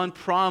 the one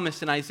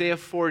promised in Isaiah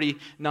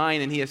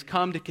 49, and he has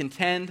come to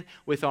contend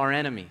with our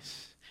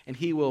enemies, and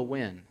he will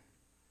win.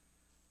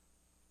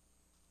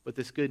 But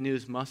this good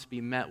news must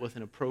be met with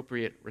an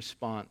appropriate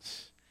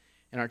response.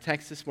 And our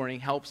text this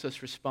morning helps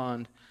us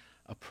respond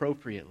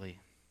appropriately.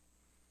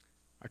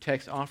 Our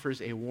text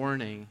offers a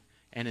warning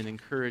and an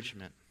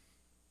encouragement.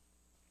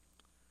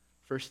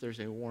 First, there's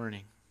a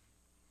warning.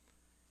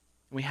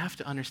 We have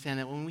to understand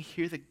that when we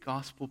hear the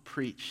gospel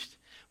preached,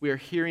 we are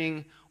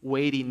hearing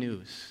weighty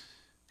news.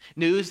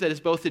 News that is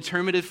both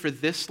determinative for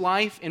this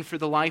life and for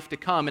the life to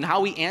come. And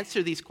how we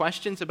answer these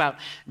questions about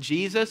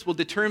Jesus will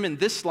determine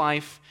this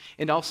life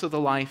and also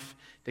the life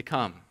to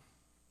come.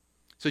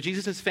 So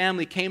Jesus'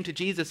 family came to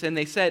Jesus and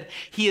they said,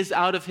 "He is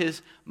out of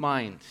his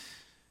mind."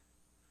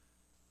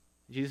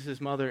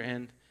 Jesus' mother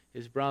and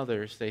his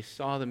brothers, they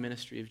saw the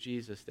ministry of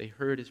Jesus. They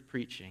heard his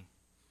preaching.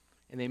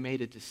 And they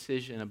made a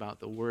decision about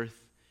the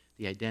worth,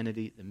 the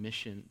identity, the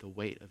mission, the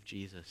weight of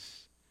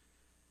Jesus.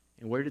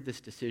 And where did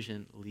this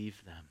decision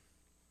leave them?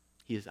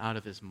 He is out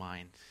of his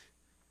mind.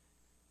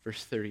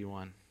 Verse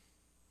 31.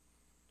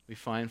 We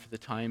find for the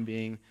time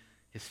being,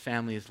 his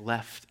family is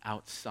left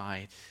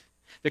outside.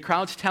 The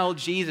crowds tell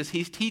Jesus,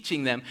 he's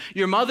teaching them,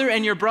 "Your mother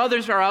and your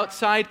brothers are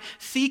outside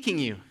seeking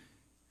you."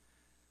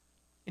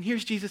 And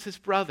here's Jesus'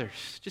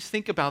 brothers. Just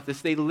think about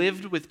this. They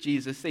lived with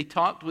Jesus. They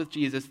talked with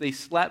Jesus. They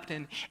slept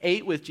and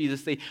ate with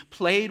Jesus. They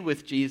played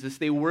with Jesus.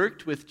 They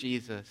worked with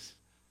Jesus.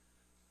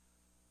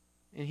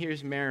 And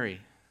here's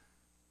Mary,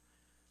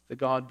 the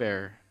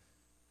God-bearer.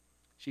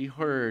 She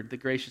heard the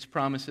gracious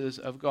promises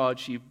of God.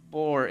 She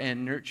bore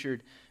and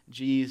nurtured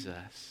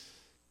Jesus.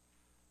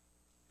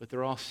 but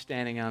they're all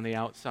standing on the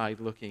outside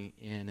looking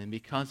in. And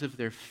because of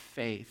their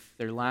faith,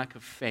 their lack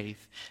of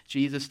faith,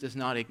 Jesus does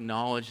not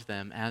acknowledge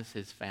them as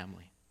his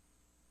family.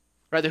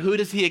 Rather, who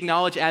does he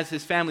acknowledge as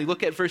his family?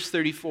 Look at verse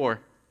 34.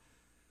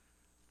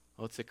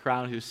 Well, it's a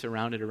crowd who's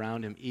surrounded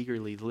around him,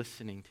 eagerly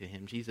listening to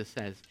him. Jesus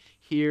says,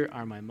 "Here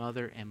are my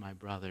mother and my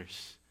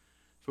brothers.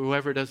 For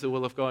whoever does the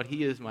will of God,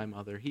 he is my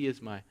mother, he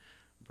is my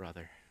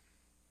brother."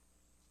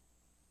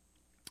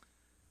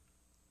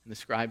 And the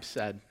scribes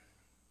said,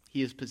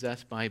 "He is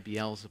possessed by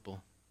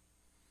Beelzebul."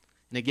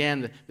 And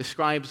again, the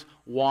scribes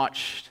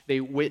watched.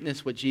 They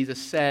witnessed what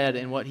Jesus said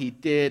and what he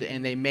did,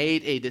 and they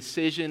made a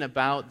decision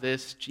about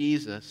this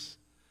Jesus.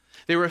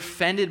 They were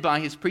offended by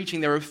his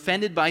preaching. They were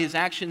offended by his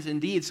actions and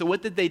deeds. So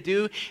what did they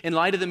do in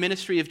light of the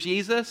ministry of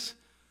Jesus?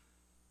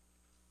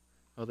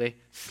 Well, they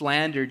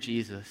slandered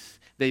Jesus.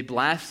 They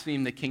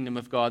blasphemed the kingdom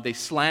of God. They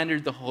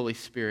slandered the Holy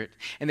Spirit.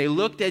 And they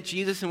looked at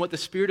Jesus and what the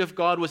Spirit of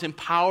God was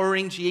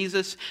empowering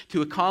Jesus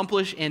to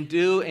accomplish and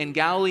do in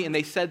Galilee, and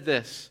they said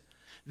this: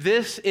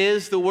 "This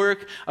is the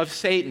work of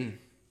Satan."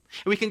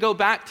 And we can go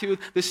back to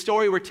the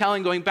story we're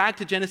telling, going back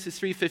to Genesis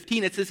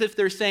 3:15. It's as if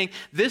they're saying,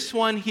 this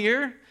one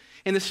here,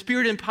 and the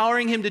Spirit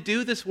empowering him to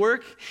do this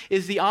work,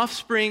 is the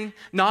offspring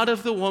not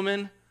of the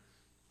woman,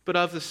 but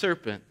of the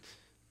serpent.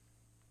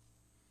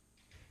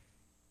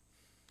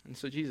 And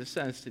so Jesus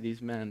says to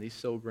these men these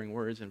sobering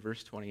words in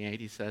verse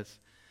 28. He says,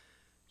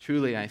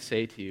 "Truly I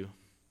say to you,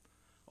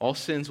 all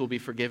sins will be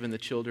forgiven the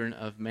children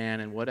of man,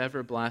 and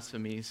whatever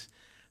blasphemies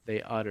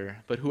they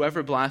utter. But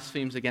whoever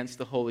blasphemes against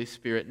the Holy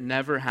Spirit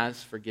never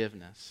has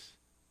forgiveness,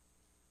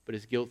 but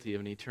is guilty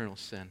of an eternal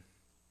sin."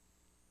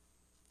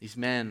 These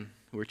men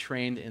who were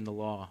trained in the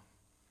law,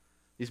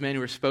 these men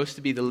who were supposed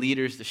to be the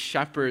leaders, the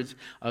shepherds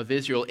of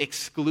Israel,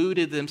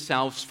 excluded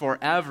themselves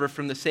forever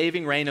from the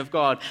saving reign of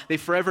God. They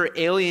forever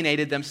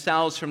alienated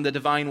themselves from the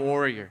divine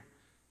warrior.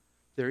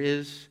 There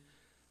is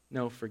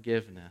no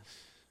forgiveness.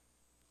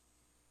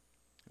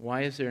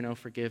 Why is there no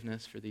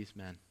forgiveness for these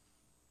men?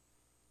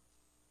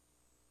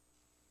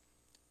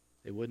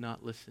 They would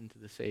not listen to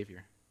the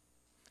Savior.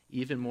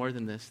 Even more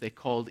than this, they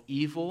called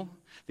evil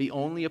the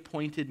only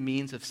appointed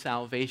means of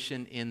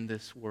salvation in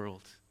this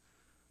world.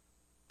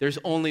 There's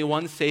only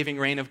one saving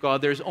reign of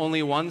God. There's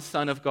only one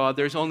Son of God.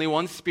 There's only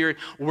one Spirit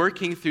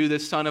working through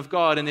this Son of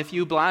God. And if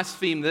you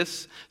blaspheme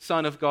this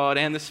Son of God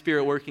and the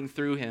Spirit working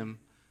through him,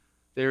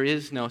 there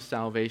is no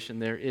salvation.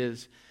 There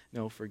is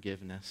no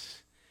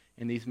forgiveness.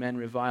 And these men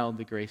reviled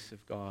the grace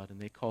of God, and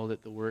they called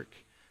it the work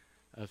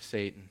of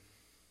Satan.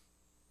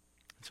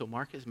 So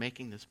Mark is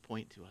making this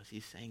point to us.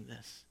 He's saying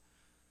this: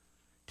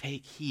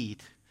 take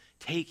heed.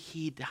 Take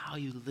heed to how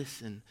you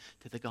listen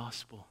to the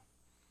gospel.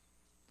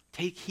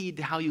 Take heed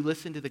to how you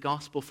listen to the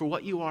gospel, for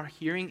what you are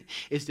hearing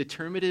is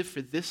determinative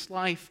for this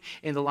life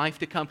and the life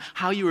to come.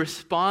 How you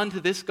respond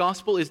to this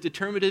gospel is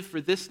determinative for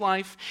this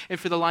life and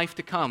for the life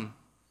to come.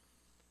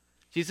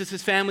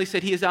 Jesus' family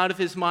said he is out of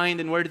his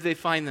mind, and where did they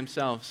find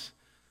themselves?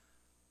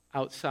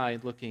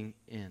 Outside looking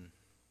in.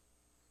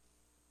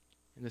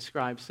 And the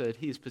scribes said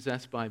he is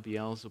possessed by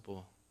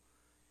Beelzebul,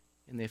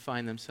 and they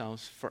find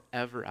themselves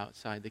forever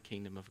outside the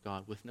kingdom of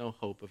God with no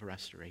hope of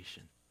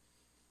restoration.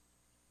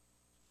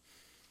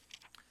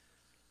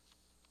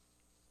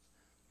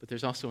 But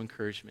there's also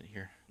encouragement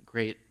here,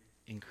 great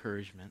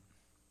encouragement.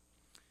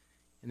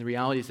 And the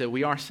reality is that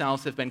we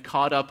ourselves have been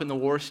caught up in the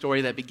war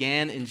story that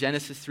began in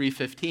Genesis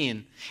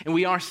 3:15. And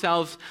we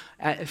ourselves,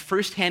 at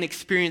firsthand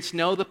experience,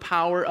 know the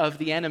power of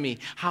the enemy,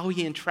 how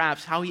he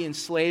entraps, how he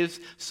enslaves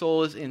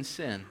souls in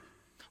sin.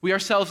 We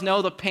ourselves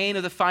know the pain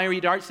of the fiery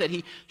darts that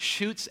he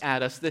shoots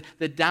at us,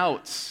 the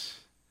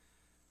doubts.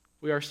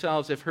 We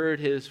ourselves have heard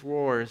his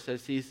roars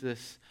as he's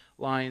this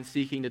lion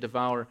seeking to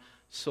devour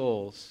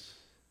souls.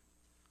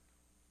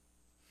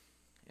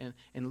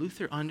 And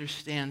Luther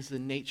understands the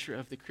nature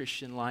of the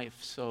Christian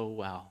life so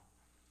well.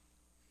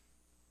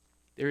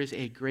 There is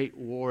a great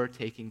war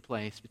taking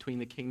place between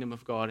the kingdom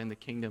of God and the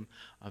kingdom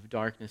of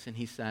darkness. And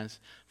he says,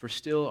 "For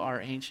still our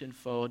ancient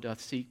foe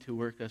doth seek to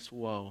work us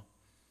woe.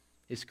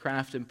 His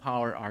craft and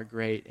power are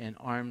great, and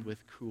armed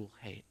with cruel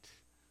hate."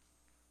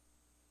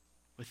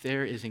 But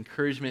there is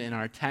encouragement in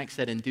our text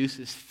that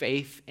induces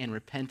faith and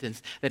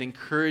repentance, that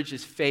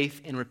encourages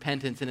faith and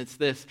repentance. And it's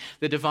this: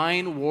 the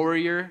divine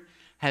warrior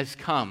has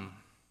come.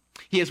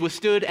 He has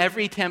withstood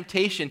every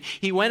temptation.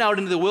 He went out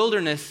into the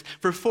wilderness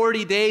for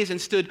 40 days and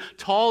stood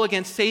tall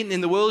against Satan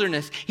in the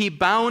wilderness. He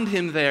bound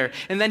him there,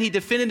 and then he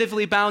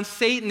definitively bound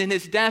Satan in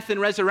his death and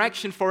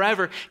resurrection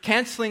forever,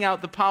 canceling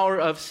out the power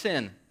of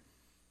sin.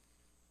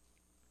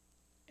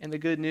 And the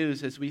good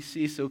news, as we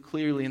see so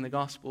clearly in the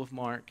Gospel of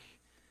Mark,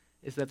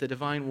 is that the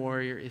divine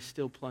warrior is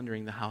still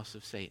plundering the house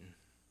of Satan.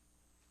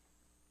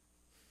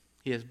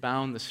 He has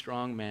bound the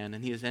strong man,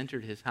 and he has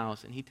entered his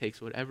house, and he takes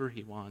whatever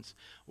he wants,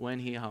 when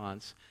he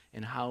wants,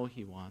 and how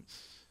he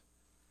wants.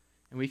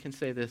 And we can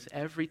say this: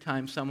 every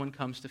time someone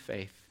comes to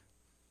faith,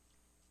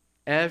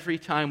 every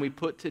time we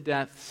put to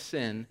death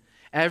sin,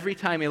 every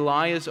time a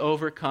lie is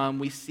overcome,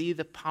 we see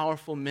the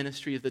powerful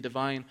ministry of the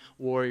divine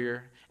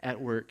warrior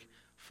at work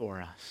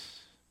for us.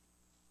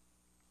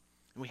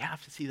 And we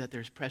have to see that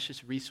there's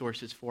precious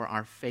resources for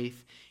our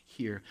faith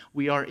here.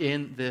 We are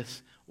in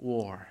this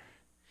war.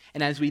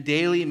 And as we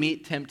daily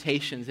meet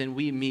temptations, and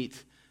we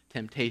meet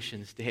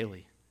temptations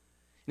daily,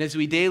 and as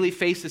we daily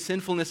face the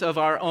sinfulness of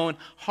our own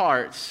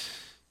hearts,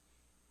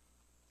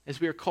 as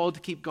we are called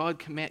to keep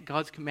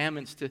God's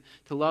commandments, to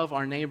love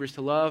our neighbors,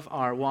 to love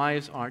our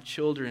wives, our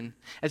children,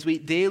 as we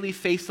daily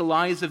face the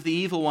lies of the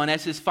evil one,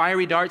 as his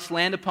fiery darts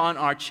land upon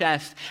our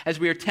chest, as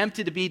we are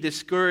tempted to be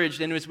discouraged,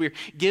 and as we're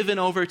given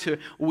over to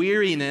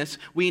weariness,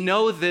 we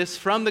know this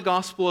from the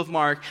Gospel of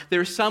Mark.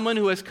 There is someone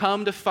who has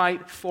come to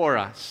fight for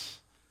us.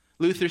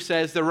 Luther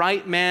says, the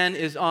right man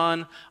is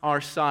on our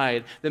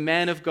side, the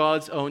man of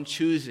God's own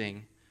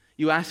choosing.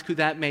 You ask who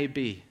that may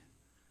be.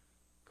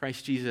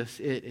 Christ Jesus,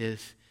 it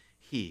is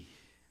He.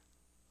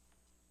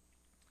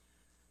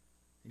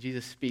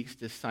 Jesus speaks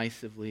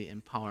decisively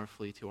and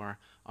powerfully to our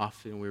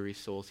often weary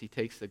souls. He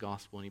takes the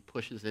gospel and he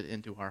pushes it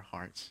into our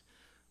hearts.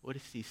 What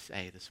does he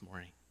say this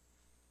morning?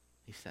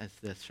 He says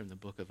this from the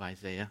book of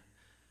Isaiah.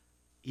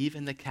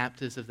 Even the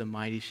captives of the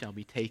mighty shall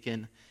be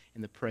taken,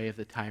 and the prey of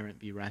the tyrant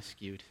be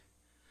rescued.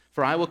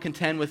 For I will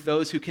contend with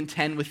those who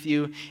contend with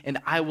you, and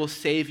I will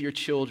save your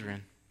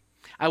children.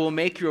 I will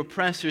make your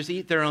oppressors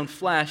eat their own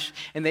flesh,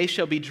 and they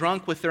shall be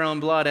drunk with their own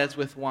blood as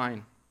with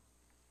wine.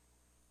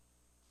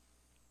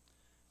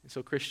 And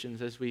so,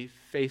 Christians, as we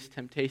face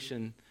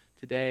temptation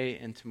today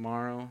and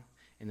tomorrow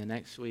and the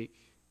next week,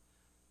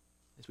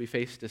 as we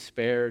face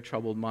despair,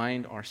 troubled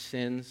mind, our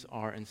sins,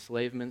 our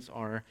enslavements,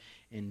 our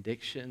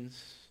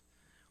addictions,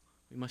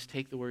 we must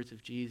take the words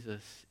of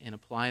Jesus and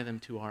apply them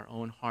to our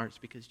own hearts,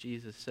 because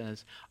Jesus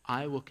says,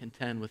 I will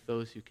contend with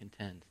those who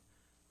contend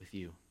with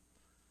you.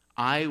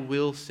 I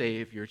will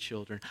save your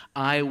children.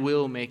 I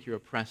will make your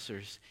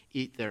oppressors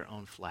eat their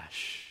own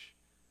flesh.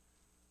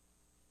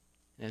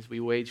 And as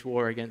we wage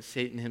war against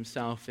Satan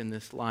himself in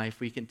this life,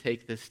 we can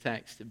take this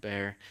text to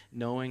bear,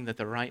 knowing that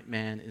the right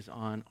man is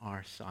on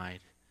our side.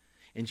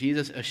 And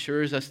Jesus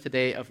assures us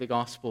today of the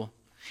gospel.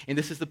 And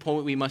this is the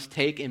point we must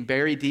take and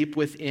bury deep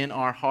within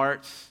our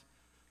hearts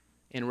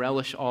and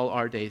relish all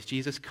our days.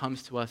 Jesus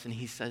comes to us and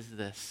he says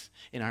this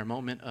in our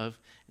moment of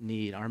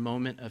need, our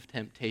moment of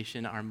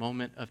temptation, our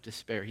moment of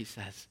despair. He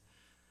says,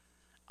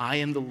 I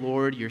am the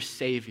Lord, your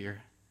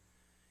Savior,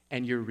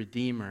 and your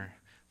Redeemer,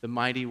 the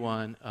mighty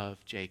one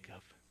of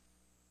Jacob.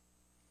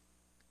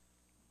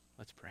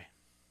 Let's pray.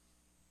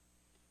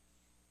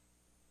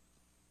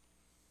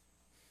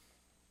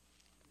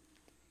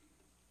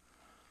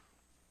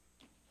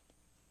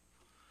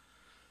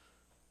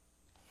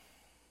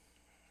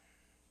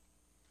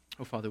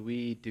 Oh, Father,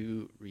 we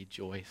do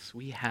rejoice.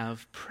 We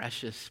have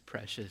precious,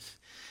 precious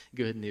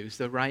good news.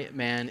 The right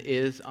man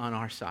is on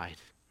our side.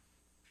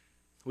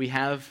 We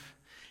have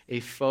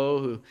a foe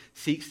who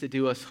seeks to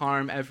do us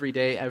harm every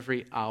day,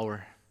 every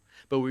hour.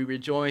 But we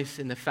rejoice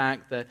in the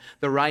fact that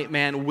the right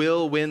man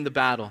will win the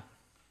battle.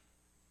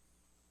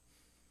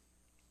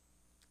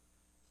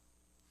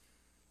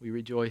 We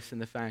rejoice in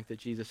the fact that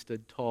Jesus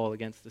stood tall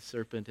against the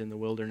serpent in the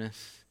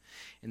wilderness,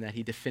 and that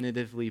he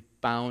definitively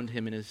bound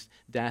him in his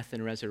death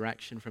and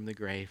resurrection from the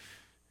grave.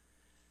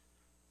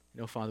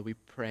 Father, we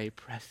pray,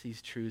 press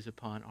these truths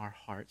upon our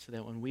hearts so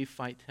that when we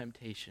fight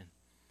temptation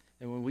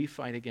and when we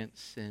fight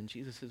against sin,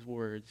 Jesus'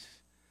 words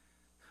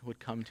would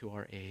come to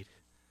our aid.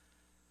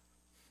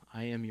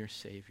 I am your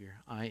Savior.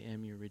 I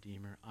am your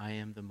Redeemer. I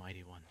am the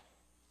mighty one.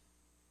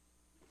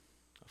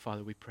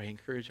 Father, we pray,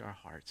 encourage our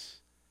hearts.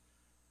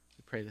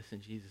 We pray this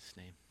in Jesus'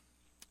 name.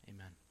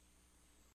 Amen.